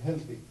helpful and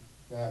healthy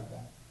to have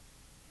that.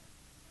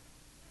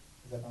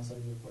 Does that answer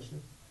your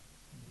question?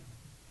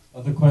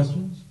 Other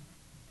questions?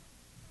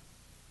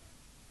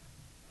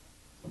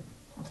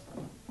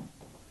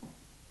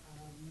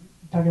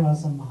 Talking about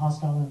some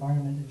hostile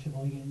environment in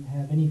Sheboygan,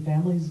 have any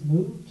families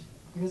moved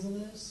because of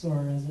this,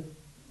 or is it?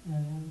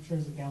 I'm sure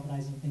it's a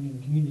galvanizing thing in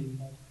the community,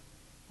 but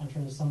I'm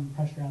sure there's some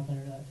pressure out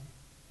there that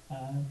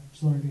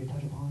just wanted to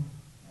touch upon.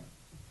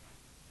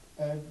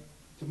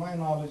 To my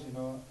knowledge,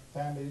 no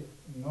family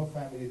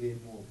they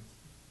moved.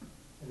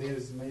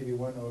 There's maybe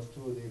one or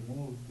two they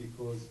moved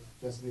because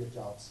just their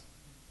jobs.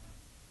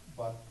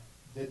 But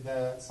did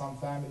some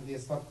family they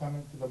start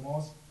coming to the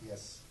mosque?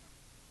 Yes.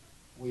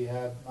 We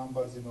have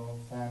numbers,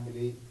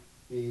 family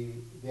they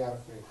are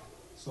afraid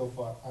so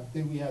far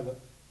until we have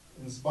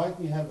in spite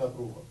we have the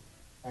approval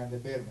and the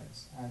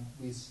permits, and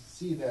we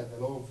see that the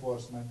law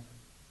enforcement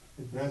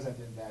is present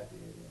in that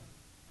area.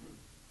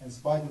 In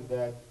spite of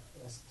that,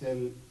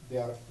 still they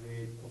are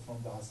afraid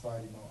from the hostile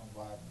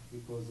environment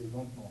because they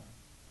don't know.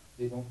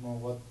 They don't know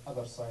what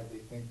other side they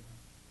think.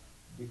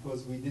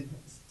 Because we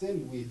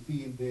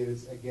feel there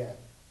is a gap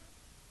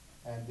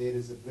and there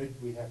is a bridge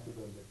we have to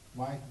build it.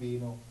 Might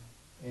be,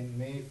 in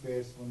May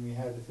 1st when we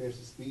had the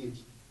first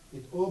speech,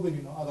 it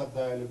opened, other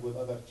dialogue with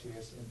other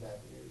chairs in that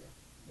area.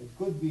 It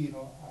could be,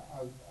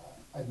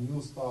 a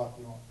new start,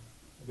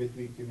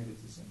 between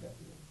communities in that area.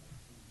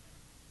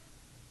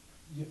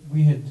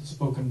 We had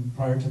spoken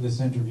prior to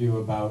this interview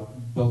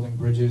about building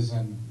bridges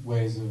and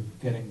ways of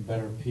getting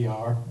better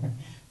PR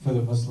for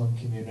the Muslim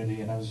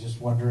community, and I was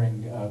just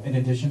wondering, in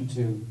addition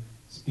to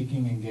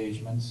speaking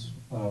engagements,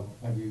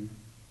 have you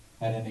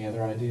had any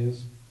other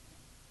ideas?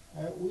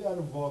 We are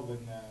involved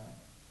in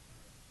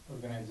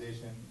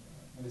organization,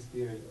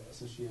 Ministerial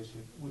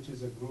Association, which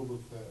is a group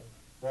of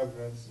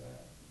reverends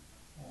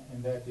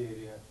in that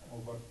area,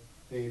 over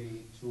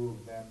 32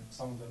 of them,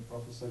 some of them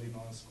professors in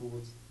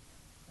schools.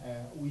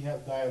 We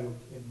have dialogue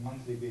in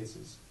monthly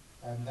basis,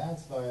 and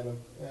that's dialogue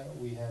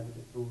we have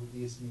it through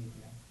these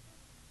meetings,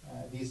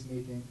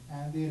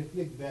 and they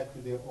reflect that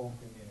to their own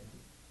community.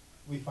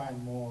 We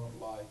find more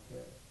like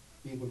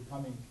people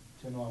coming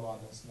to know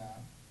about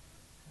Islam.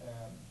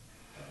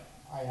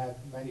 I have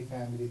many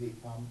family, they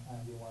come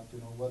and they want to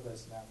know what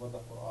Islam, what the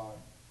Quran,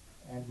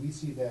 and we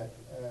see that.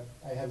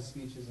 I have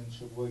speeches in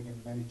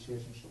Sheboygan, many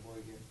churches in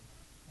Sheboygan,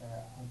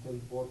 until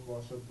Port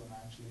Washington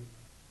actually.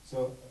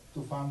 So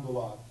to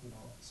Fandulak,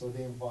 so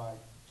they invite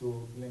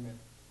to limit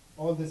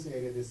all this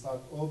area. They start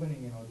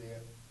opening,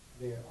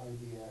 their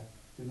idea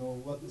to know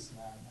what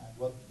Islam and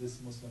what this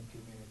Muslim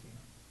community,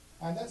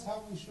 and that's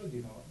how we should,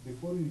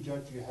 Before you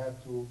judge, you have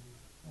to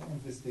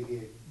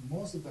investigate.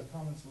 Most of the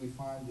comments we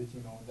find that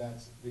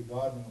that's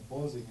regarding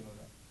opposing,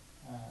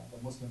 the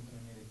Muslim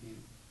community,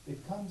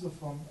 it comes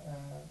from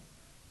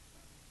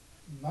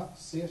not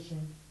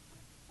searching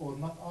or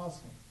not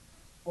asking.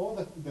 All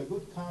the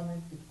good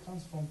comment, it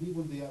comes from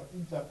people they are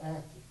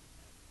interacting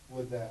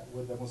with the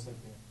Muslim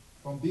community.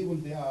 From people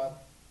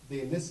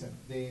they listen,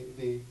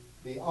 they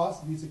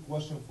ask these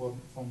questions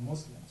from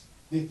Muslims.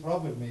 They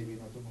travel maybe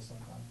to Muslim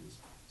countries.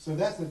 So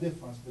that's the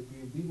difference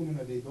between people,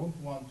 they don't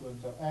want to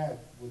interact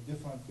with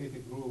different faith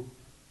groups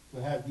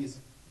to have these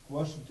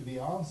questions to be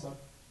answered.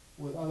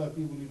 With other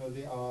people,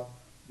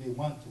 they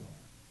want to know.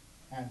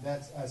 And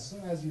that's as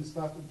soon as you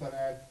start to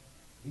interact,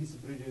 these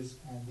bridges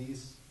and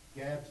these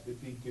gaps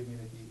between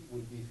community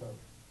will be filled.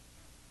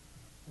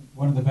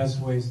 One of the best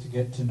ways to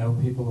get to know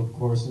people, of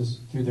course, is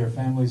through their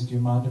families. Do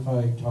you mind if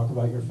I talk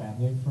about your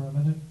family for a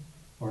minute?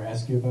 Or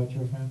ask you about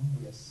your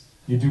family? Yes.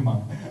 You do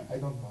mind? I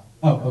don't mind.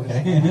 Oh,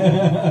 okay.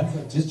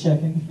 Just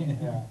checking.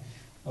 Yeah.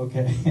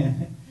 Okay.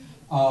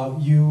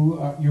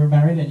 You're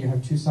married and you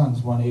have two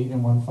sons, one 8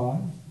 and one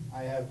 5?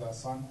 I have a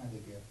son and a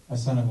girl. A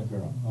son and a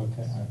girl,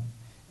 okay.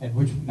 And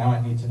now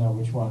I need to know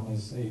which one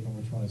is 8 and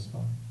which one is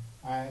 5.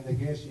 And the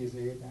girl, she is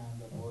 8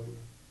 and the boy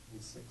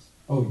is 6.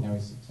 Oh, now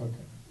he's 6,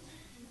 okay.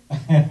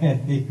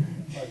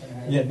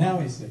 Yeah, now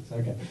he's 6,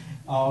 okay.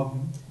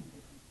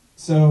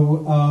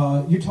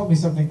 So you told me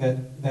something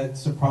that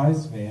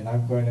surprised me, and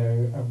I'm going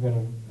to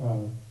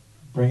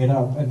bring it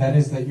up, and that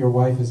is that your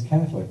wife is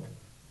Catholic.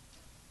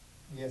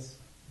 Yes,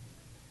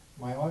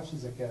 my wife,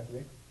 she's a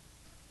Catholic,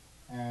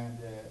 and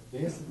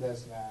based on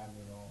Islam,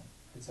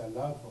 it's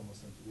allowed for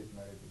Muslims to get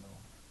married,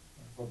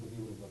 for the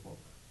view of the book.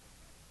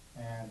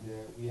 And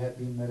we have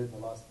been married the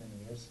last 10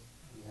 years.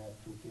 We have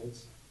 2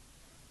 kids.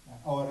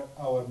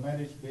 Our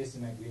marriage based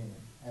in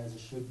agreement, as it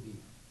should be.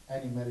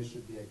 Any marriage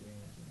should be agreement.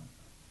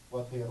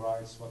 What her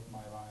rights, what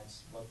my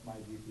rights, what my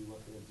duty,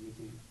 what her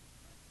duty,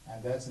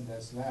 and that's in the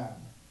Islam.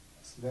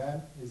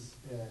 Islam is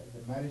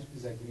the marriage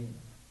is agreement,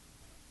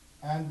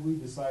 and we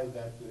decide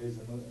that to raise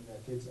the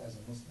kids as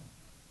a Muslim,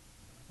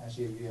 and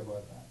she agree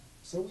about that.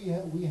 So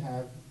we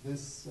have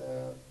this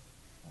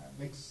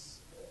mixed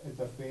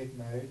interfaith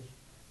marriage,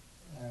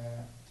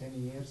 10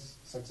 years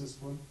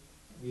successful.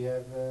 We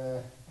have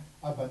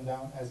up and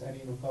down as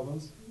any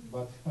couples,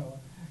 but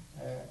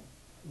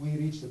we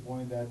reached the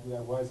point that we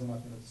are wise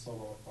enough to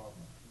solve our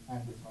problem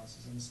and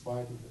differences in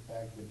spite of the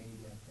fact, the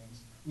media and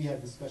things. We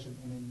have discussion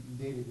on a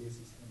daily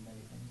basis in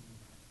many things.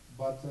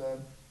 But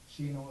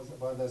she knows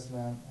about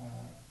Islam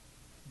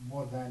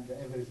more than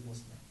the average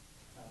Muslim.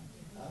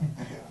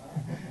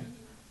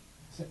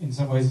 In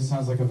some ways, it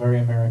sounds like a very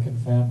American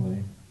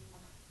family.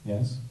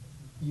 Yes?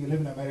 You live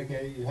in America,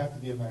 you have to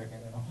be American,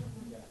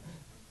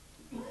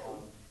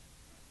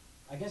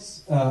 I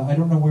guess I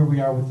don't know where we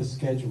are with the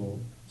schedule,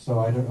 so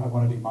I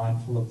want to be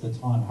mindful of the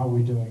time. How are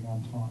we doing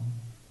on time?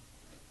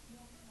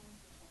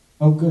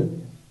 Oh,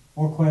 good.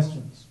 More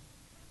questions?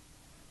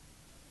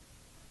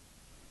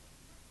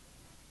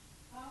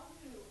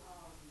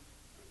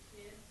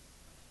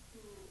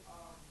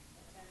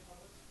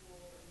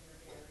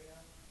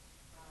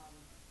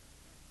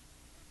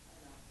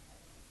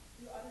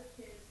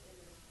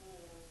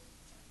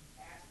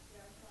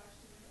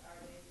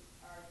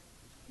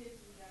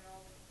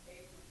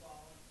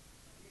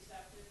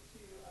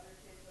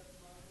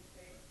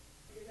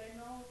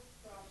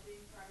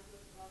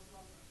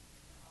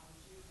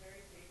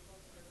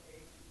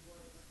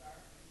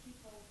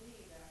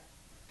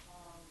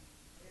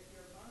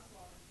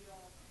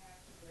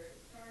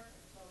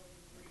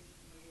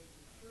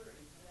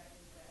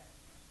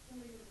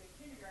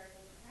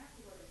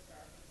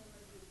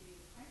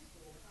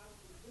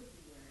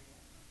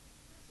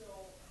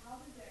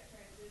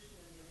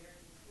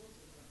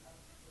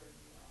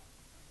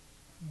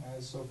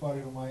 So far,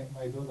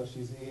 my daughter,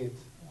 she's 8.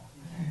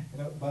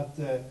 But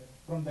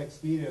from the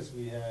experience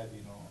we had,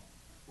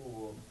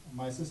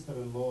 my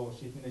sister-in-law,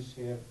 she finished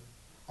her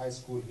high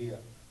school here.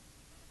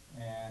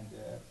 And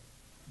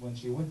when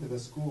she went to the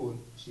school,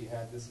 she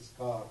had this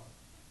scarf.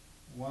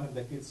 One of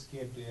the kids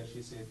came to her,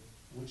 she said,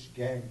 "Which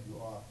gang you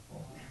are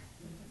from?"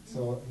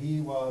 So he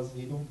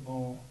don't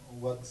know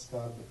what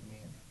scarf it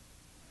means.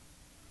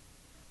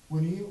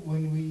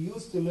 When we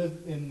used to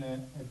live in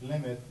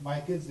Plymouth,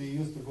 my kids, they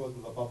used to go to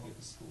the public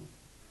school.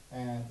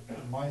 And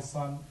my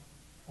son,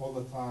 all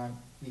the time,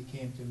 he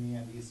came to me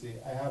and he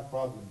said, "I have a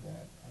problem,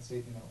 Dad." I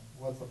said,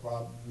 "What's the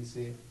problem?" He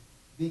said,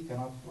 "They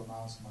cannot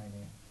pronounce my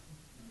name."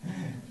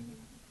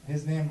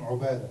 His name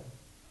Ubada,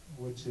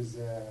 which is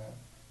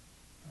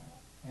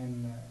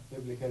in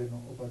biblical,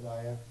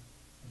 Obadiah.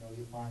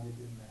 You find it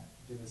in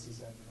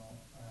Genesis and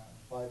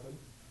Bible.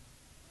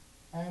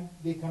 And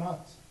they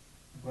cannot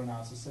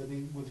pronounce it, so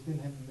they will tell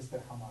him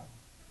Mr. Hamad.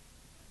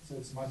 So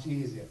it's much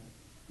easier.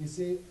 He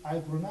said, "I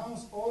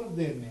pronounce all of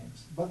their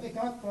names, but they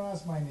cannot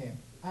pronounce my name.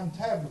 I'm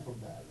terrible from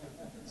that."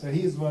 So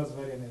his was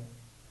very neat.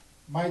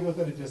 My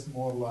daughter is just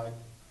more like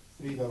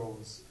 3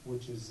 rows,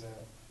 which is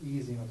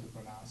easy not to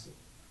pronounce it.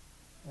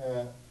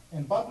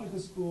 In public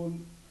school,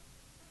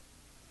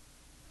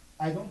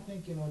 I don't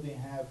think they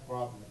have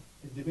problem.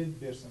 It depends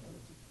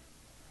personality.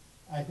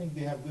 I think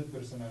they have good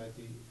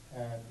personality,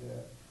 and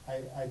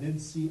I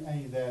didn't see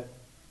any of that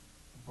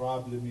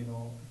problem,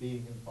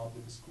 being in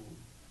public school.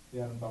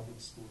 They are in public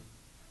school.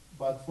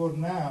 But for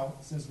now,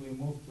 since we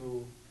moved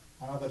to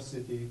another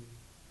city,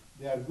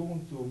 they are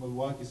going to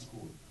Milwaukee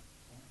school,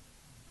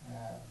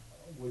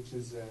 which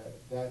is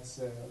that's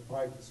a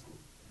private school,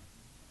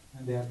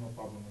 and they have no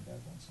problem with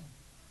that also.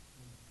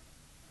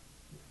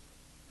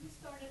 You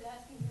started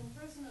asking him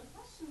personal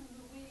questions.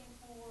 We're waiting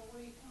for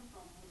where you come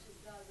from, which is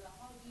Gaza.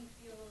 How do you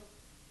feel,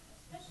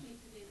 especially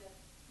today, that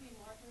 3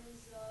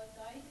 martyrs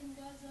died in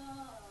Gaza?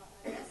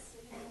 I guess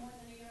even more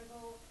than a year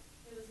ago,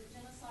 there was a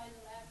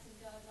genocidal act in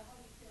Gaza. How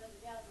do you feel as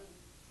a Gazan?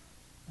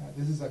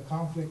 This is a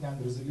conflict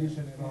and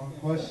resolution,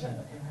 question,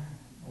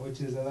 which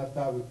is another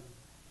topic.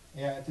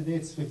 Yeah, today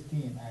it's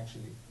 15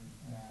 actually.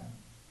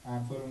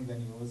 I'm following the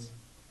news.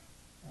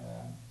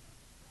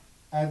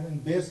 At a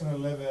personal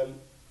level,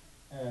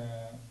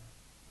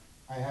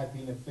 I have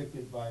been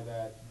affected by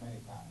that many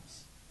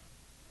times.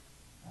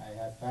 I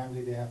have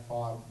family, they have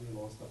farm, they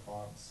lost the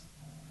farms.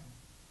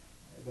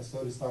 The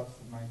story starts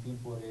from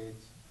 1948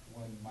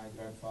 when my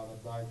grandfather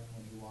died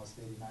when he was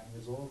 39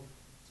 years old.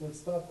 So it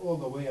started all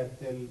the way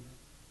until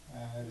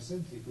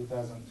recently,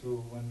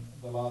 2002, when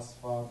the last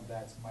farm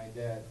that my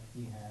dad,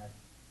 he had,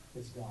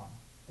 it's gone.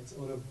 It's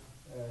olive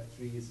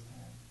trees,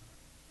 and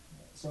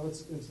so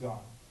it's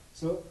gone.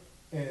 So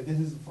this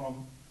is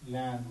from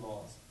land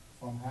lost.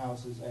 From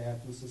houses, I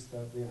have 2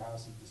 sisters, their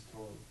house is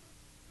destroyed,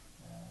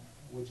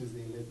 which is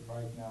they live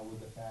right now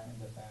with in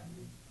the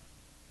family.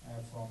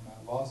 From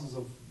losses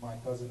of my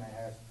cousin, I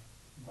have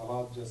the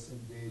largest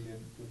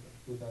invasion,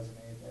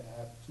 2008. I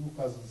have 2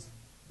 cousins,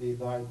 they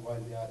died while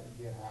they are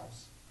in their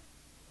house.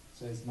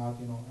 So it's not,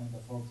 in the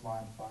front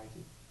line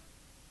fighting.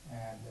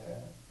 And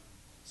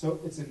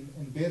so it's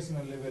in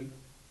personal level,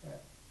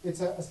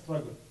 it's a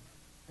struggle.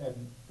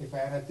 If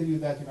I tell you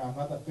that, I'm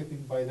not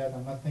affected by that,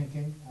 I'm not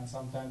thinking, and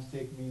sometimes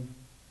take me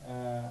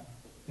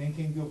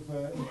thinking of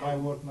my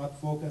work, not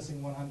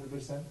focusing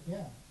 100%.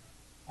 Yeah,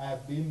 I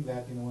have feeling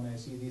that, when I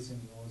see this in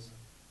news,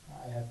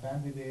 I have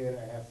family there,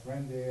 I have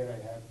friend there, I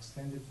have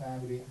extended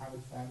family,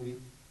 Hamid family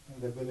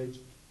in the village.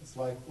 It's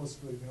like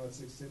Osburg,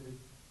 it's extended.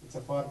 It's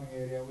a farming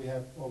area. We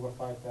have over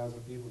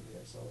 5,000 people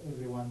there, so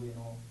everyone,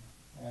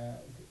 a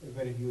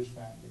very huge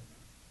family.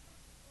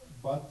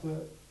 But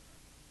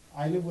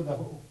I live with a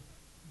hope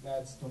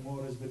that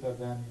tomorrow is better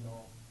than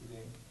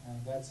today,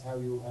 and that's how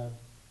you have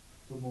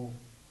to move.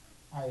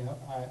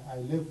 I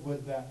live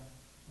with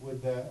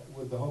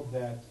the hope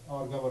that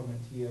our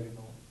government here,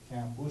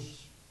 can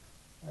push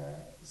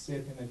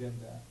certain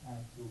agenda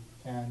and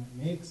can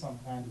make some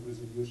kind of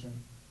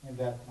resolution in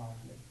that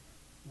conflict.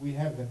 We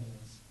have the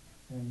means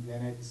in the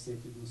United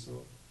States to do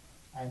so.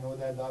 I know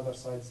that the other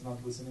side is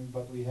not listening,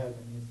 but we have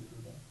the means to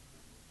do that.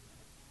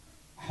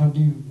 How do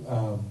you?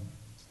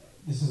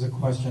 This is a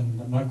question,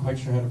 I'm not quite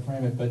sure how to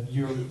frame it, but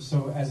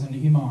so as an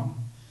imam,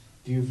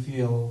 do you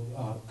feel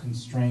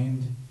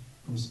constrained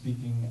from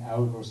speaking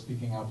out or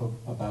speaking up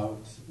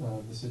about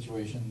the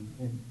situation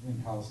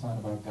in Palestine,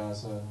 about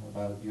Gaza,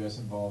 about U.S.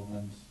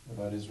 involvement,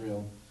 about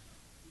Israel?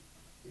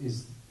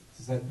 Does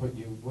that put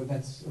you,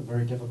 that's a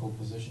very difficult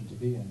position to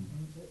be in.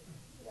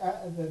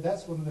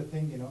 That's one of the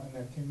things, in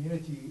a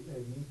community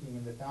meeting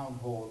in the town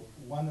hall,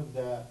 one of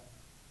the,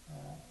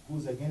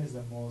 who's against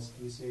the mosque,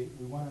 he say,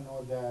 we want to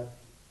know that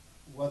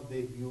what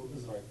they view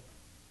Israel.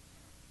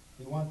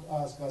 They want to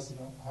ask us,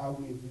 how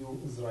we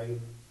view Israel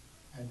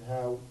and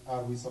how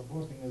are we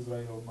supporting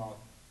Israel or not.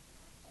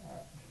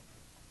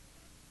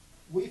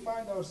 We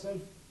find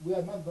ourselves, we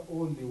are not the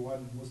only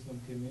one Muslim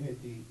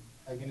community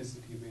against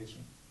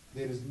occupation.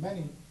 There is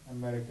many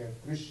American,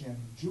 Christian,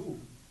 Jew,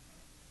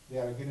 they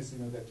are against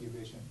the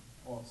occupation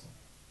also.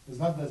 It's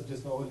not that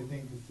just the only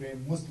thing to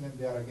frame Muslim,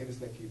 they are against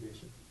the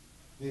occupation.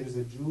 There is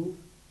a Jew,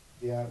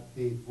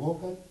 they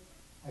vocal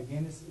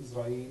against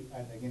Israel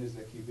and against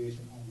the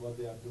occupation and what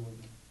they are doing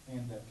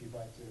in the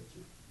occupied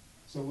territory.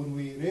 So when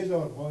we raise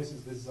our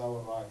voices, this is our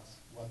rights,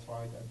 what's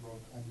right and wrong,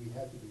 and we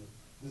have to do it.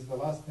 This is the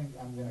last thing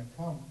I'm going to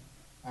come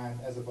and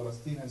as a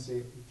Palestinian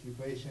say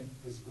occupation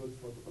is good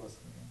for the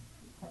Palestinian.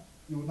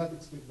 You will not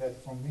expect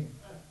that from me.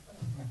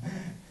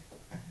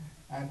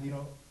 And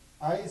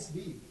I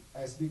speak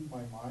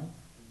my mind,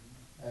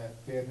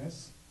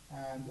 fairness,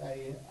 and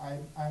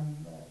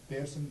I'm a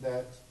person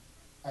that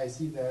I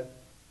see that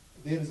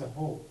there is a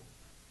hope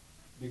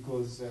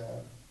because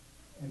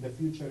in the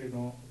future,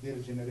 their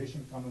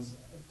generation comes,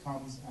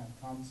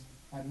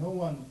 and no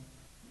one,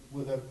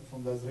 whether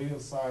from the Israeli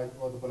side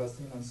or the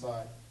Palestinian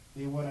side,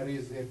 they want to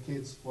raise their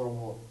kids for a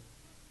war.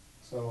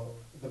 So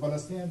the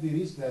Palestinians, they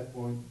reached that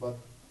point, but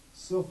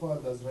so far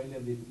the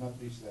Israelis, they did not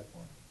reach that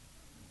point.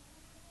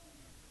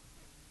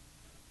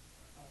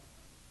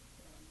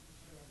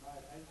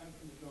 I'm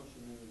from the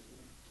Kenosha News,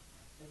 and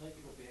I'd like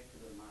to go back to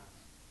the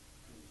mosque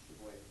in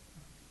Sheboygan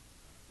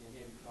and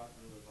have you talk a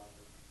little bit about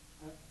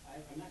it.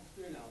 I'm not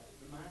clear now.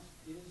 The mosque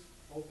is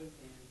open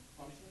and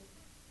functioning?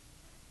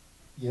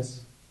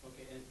 Yes.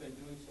 Okay, and it's been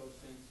doing so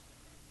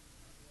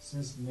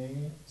Since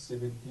May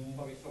 17,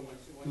 okay, so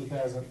once you 2000, get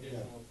a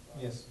conditional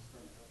yes.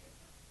 permit, okay.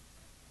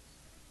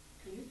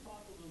 Can you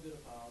talk a little bit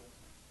about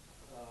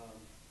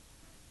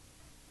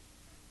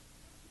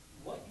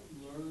what you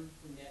learned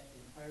from that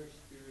entire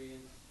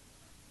experience,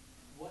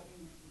 what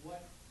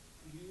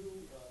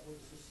the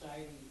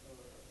society, or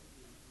the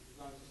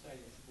Islamic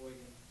Society of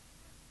Sheboygan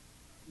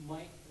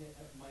might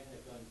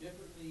have done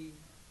differently,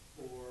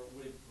 or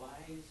would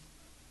advise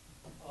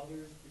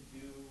others to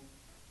do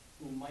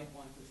who might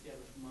want to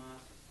establish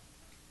mosques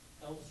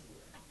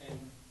elsewhere, and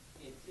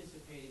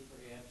anticipating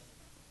perhaps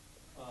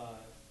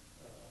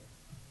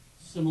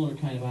similar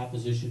kind of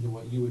opposition to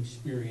what you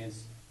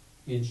experienced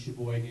in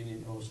Sheboygan,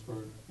 in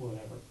Oostburg,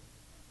 whatever.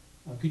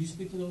 Could you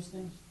speak to those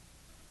things?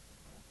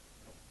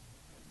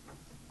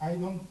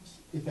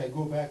 If I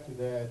go back to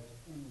that,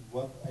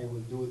 what I will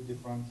do it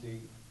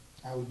differently,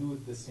 I will do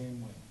it the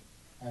same way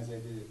as I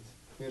did it.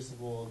 First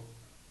of all,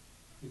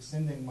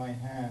 extending my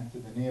hand to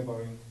the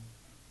neighboring,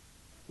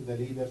 to the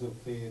leaders of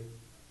faith,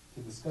 to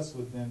discuss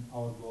with them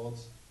our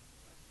goals,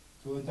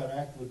 to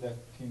interact with the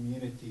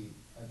community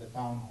at the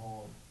town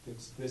hall, to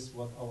express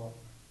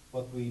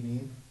what we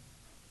need.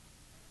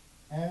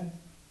 And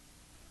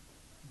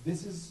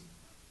this is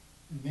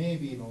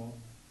maybe,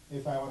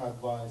 if I want to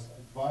advise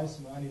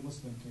any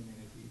Muslim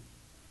community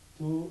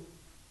to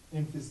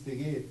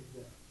investigate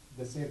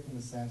the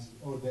circumstances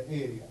or the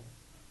area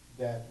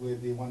where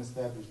they want to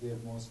establish their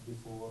mosque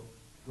before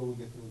going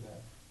through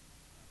that.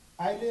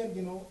 I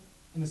learned,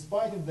 in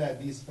spite of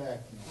that, these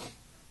facts,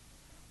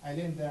 I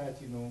learned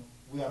that,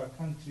 we are a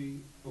country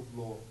of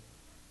law.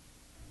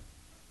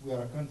 We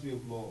are a country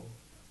of law.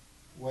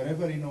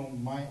 Whatever,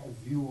 my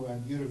view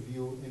and your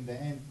view, in the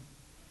end,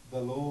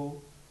 the law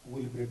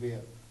will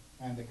prevail,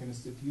 and the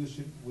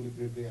Constitution will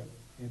prevail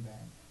in the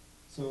end.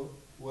 So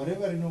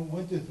whatever,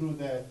 went through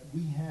that,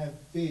 we have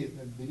faith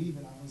and believe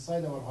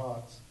inside our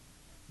hearts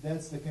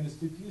that the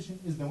Constitution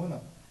is the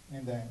winner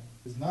in the end.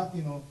 It's not,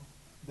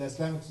 the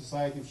Islamic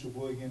Society of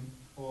Sheboygan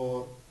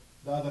or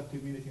the other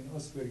community in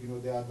Oostburg,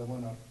 they are the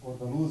winner or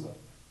the loser.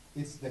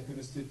 It's the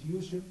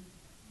Constitution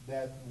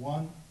that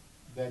won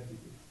that debate.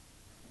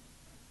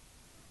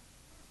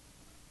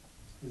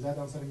 Is that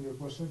answering your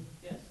question?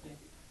 Yes, thank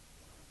you.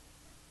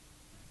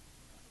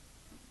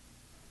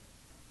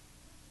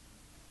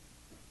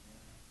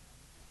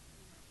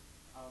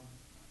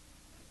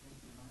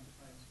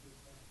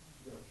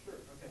 Yeah, sure.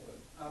 Okay.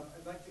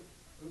 I'd like to.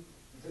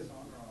 Is this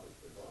on or off?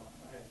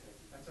 Okay,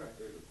 that's all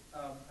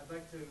right. I'd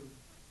like to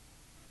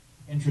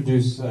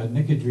introduce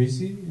Nick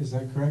Idrisi. Is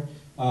that correct?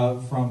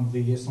 From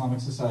the Islamic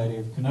Society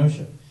of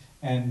Kenosha,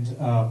 and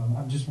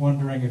I'm just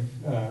wondering if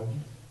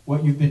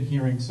what you've been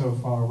hearing so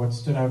far, what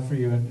stood out for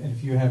you, and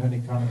if you have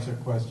any comments or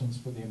questions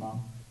for the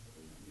Imam.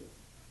 Yes.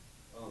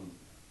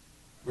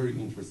 Very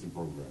interesting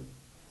program.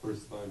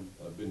 First time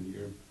I've been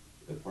here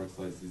at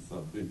Parkside. Since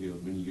I've been here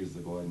many years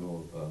ago, I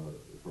know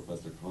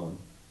Professor Khan.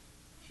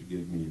 She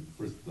gave me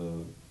first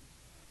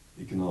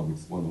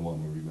economics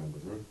 101, I remember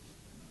her.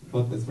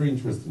 But it's very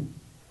interesting.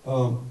 I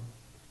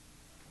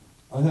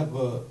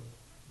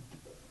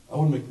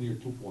want to make clear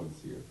 2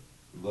 points here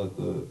that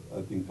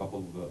I think a couple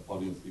of the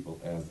audience people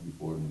asked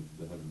before and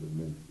they haven't been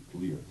made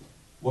clear.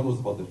 One was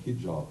about the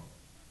hijab,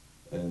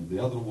 and the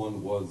other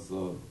one was,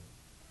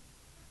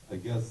 I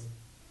guess,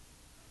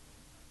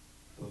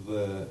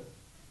 the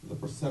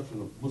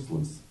perception of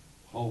Muslims,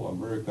 how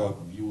America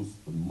views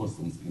the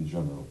Muslims in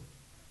general.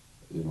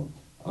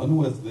 I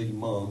know as the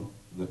Imam,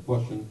 the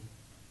question,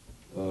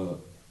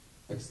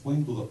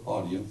 explain to the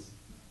audience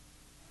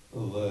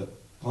the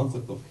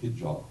concept of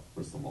hijab,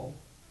 first of all.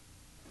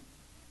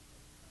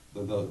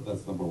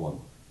 That's number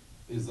one.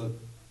 Is it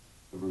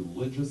a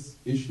religious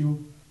issue?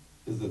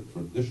 Is it a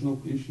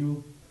traditional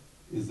issue?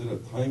 Is it a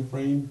time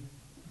frame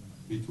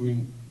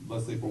between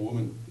let's say for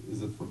women,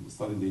 is it from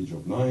starting the age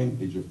of 9,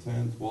 age of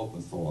 10, 12,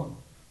 and so on?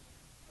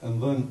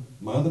 And then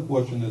my other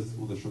question is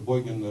with the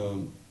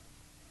Sheboygan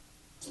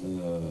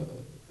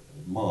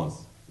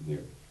mosque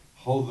there,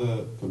 how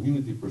the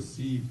community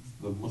perceived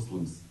the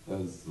Muslims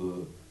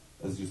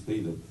as you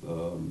stated,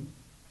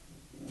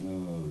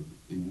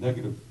 in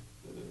negative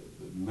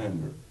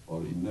manner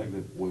or in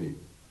negative way.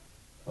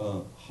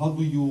 How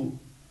do you,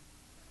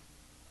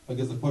 I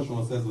guess the question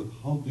was asked,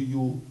 how do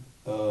you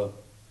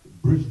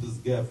bridge this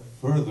gap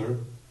further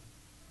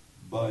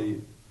by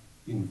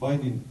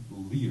inviting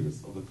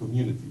leaders of the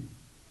community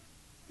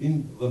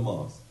in the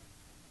mosque?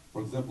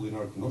 For example, in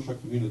our Kenosha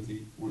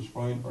community, we're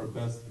trying our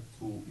best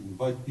to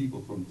invite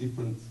people from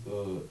different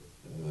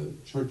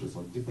churches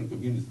or different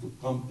communities to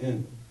come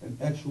in and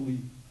actually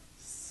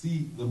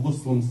see the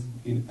Muslims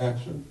in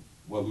action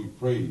while we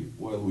pray,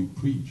 while we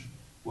preach,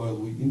 while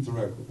we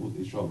interact with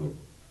each other.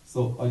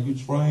 So are you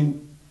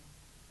trying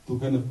to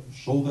kind of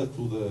show that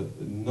to the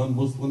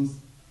non-Muslims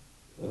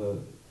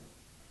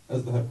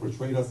as they have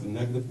portrayed us in a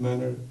negative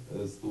manner,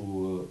 as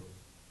to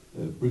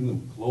bring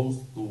them close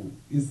to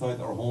inside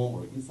our home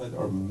or inside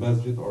our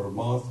masjid or our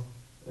mosque,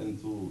 and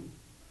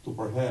to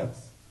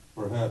perhaps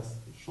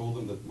show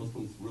them that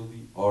Muslims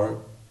really are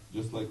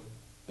just like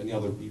any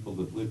other people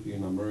that live here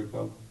in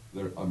America.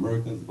 They're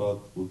Americans but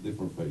with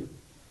different faith.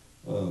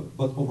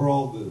 But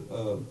overall,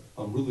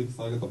 I'm really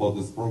excited about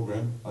this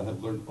program. I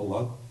have learned a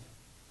lot,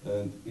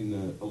 and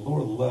in a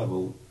lower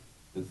level,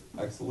 it's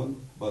excellent,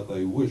 but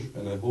I wish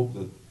and I hope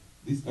that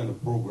these kind of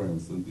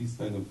programs and these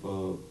kind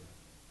of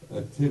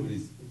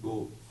activities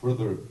go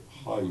further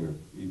higher,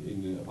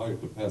 in a higher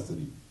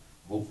capacity,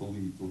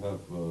 hopefully to have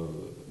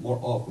more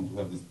often to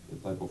have this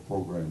type of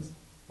programs,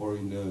 or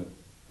in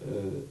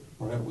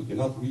perhaps we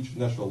cannot reach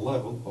national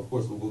level. Of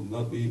course, we will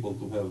not be able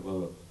to have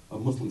a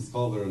Muslim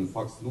scholar in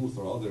Fox News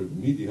or other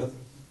media,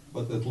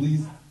 but at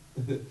least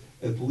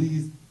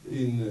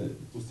in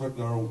to start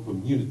in our own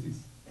communities,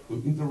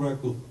 to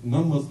interact with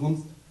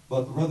non-Muslims,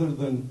 but rather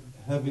than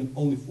having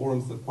only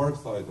forums at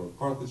Parkside or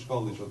Carthage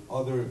College or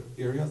other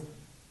areas,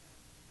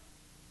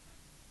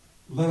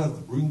 let us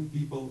bring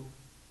people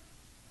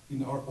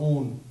in our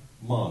own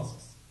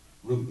mosques,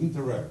 really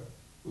interact.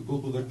 We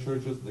go to their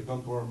churches, they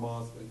come to our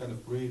mosque, and kind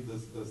of create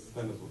this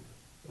kind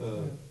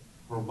of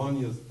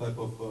harmonious type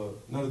of,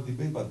 not a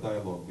debate, but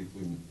dialogue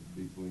between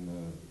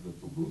the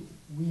two groups.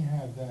 We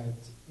have that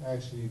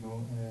actually,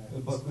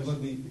 but let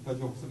me cut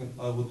you off a second.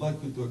 I would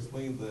like you to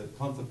explain the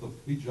concept of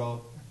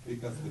hijab,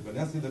 because they're going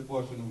to ask you the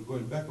question, and we're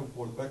going back and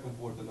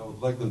forth, and I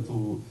would like them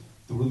to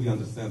really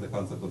understand the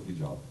concept of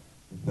hijab.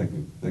 Thank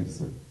you. Thank you,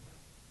 sir.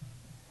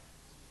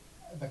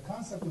 The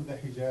concept of the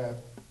hijab,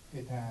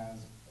 it has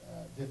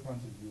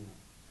different view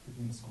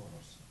between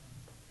scholars.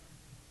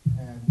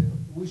 And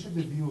we should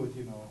view it,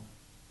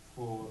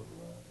 for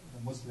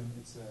the Muslim,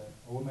 it's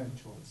a woman's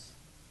choice.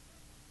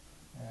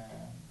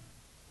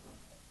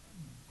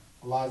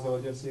 Allah Azza wa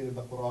Jal said in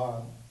the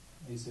Quran,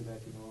 He said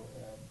that,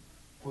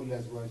 قُلْ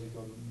لَأَزْوَاجِكَ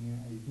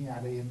وَالْمُؤْمِنِينَ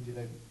عَلَيْهِمْ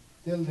جِلَدٍ.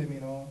 Tell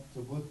them, to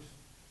put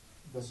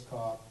the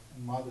scarf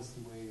in modest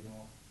way,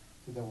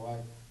 to the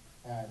wife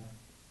and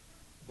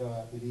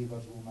the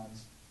believers' women,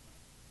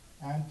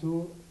 and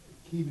to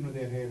keep,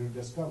 their hair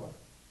discovered.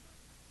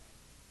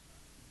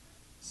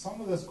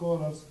 Some of the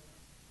scholars,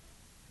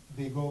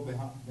 they go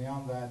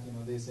beyond that,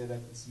 they say that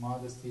it's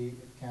modesty,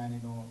 it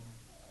can,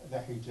 the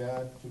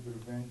hijab to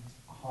prevent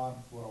harm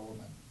for a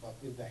woman. But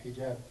if the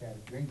hijab can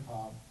bring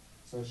harm,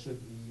 so it should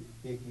be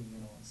taken,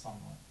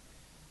 somewhere.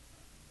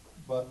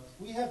 But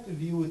we have to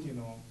view it,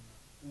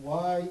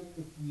 why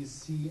if we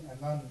see a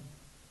nun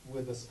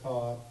with a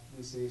scarf,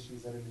 we say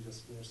she's a religious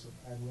person.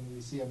 And when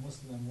we see a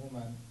Muslim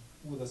woman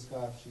with a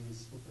scarf, she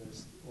is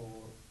oppressed or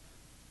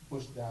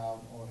pushed down,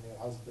 or her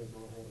husband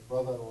or her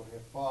brother or her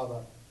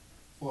father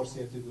force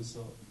her to do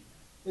so.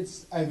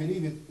 I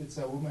believe it's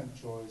a woman's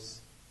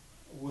choice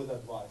with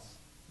advice.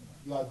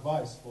 You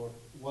advise for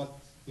what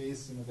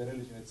base, the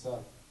religion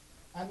itself.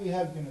 And we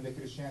have, the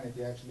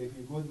Christianity. Actually, if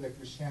you go to the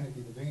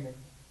Christianity, the beginning,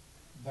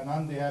 the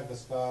nun, they have the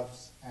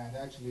scarves, and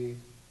actually,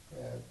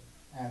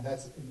 and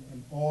that's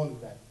in all of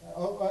that.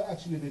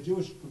 Actually, the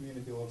Jewish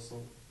community also,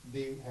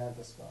 they have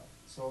the scarf.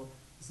 So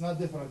it's not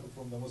different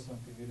from the Muslim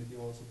community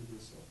also to do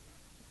so.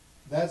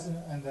 That's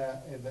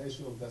the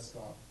issue of the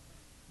scarf.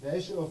 The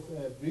issue of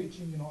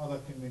reaching, other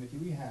community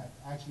we have.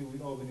 Actually,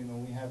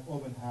 we have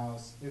open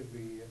house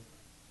every year,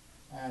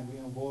 and we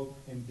involve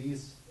in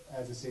these,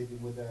 as I said,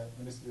 with the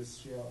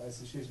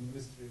association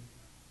ministry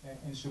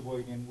in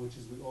Sheboygan, which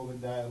is with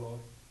open dialogue.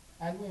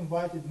 And we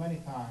invited many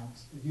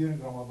times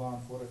during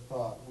Ramadan for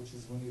iftar, which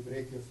is when you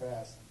break your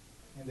fast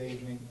in the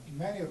evening,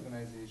 many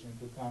organizations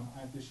to come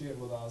and to share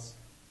with us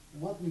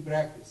what we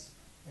practice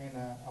in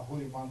a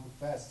holy month of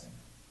fasting,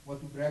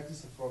 what we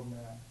practice from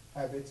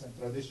habits and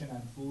tradition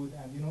and food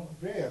and,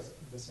 prayers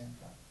at the same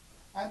time.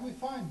 And we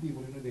find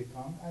people, they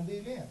come and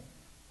they learn.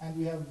 And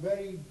we have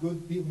very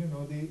good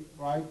people, they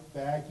write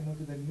back,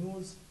 to the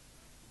news.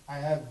 I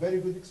have very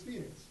good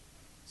experience.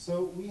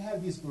 So we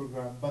have this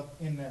program, but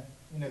in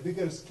in a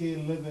bigger scale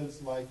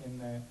levels, like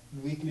in a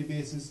weekly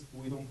basis,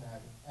 we don't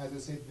have it. As I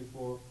said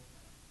before,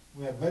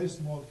 we have very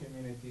small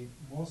community,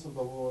 most of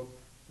the work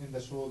in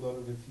the shoulder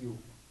of a few,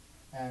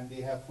 and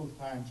they have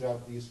full-time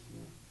job, these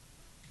few.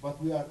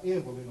 But we are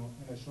able,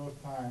 in a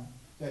short time,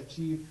 to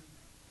achieve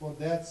for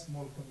that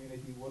small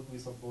community what we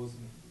suppose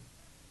need to do.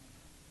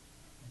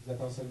 Does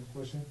that answer the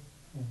question?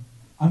 Yeah.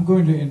 I'm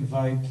going to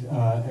invite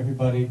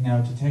everybody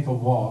now to take a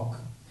walk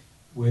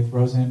with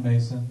Roseanne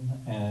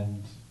Mason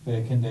and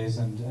Fea Kindes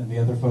and the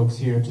other folks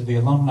here to the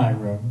alumni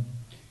room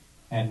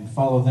and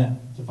follow them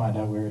to find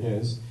out where it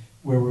is,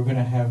 where we're going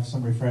to have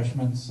some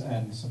refreshments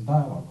and some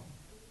dialogue.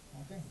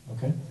 Okay.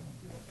 Okay?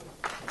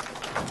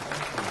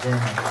 Thank you very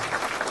much.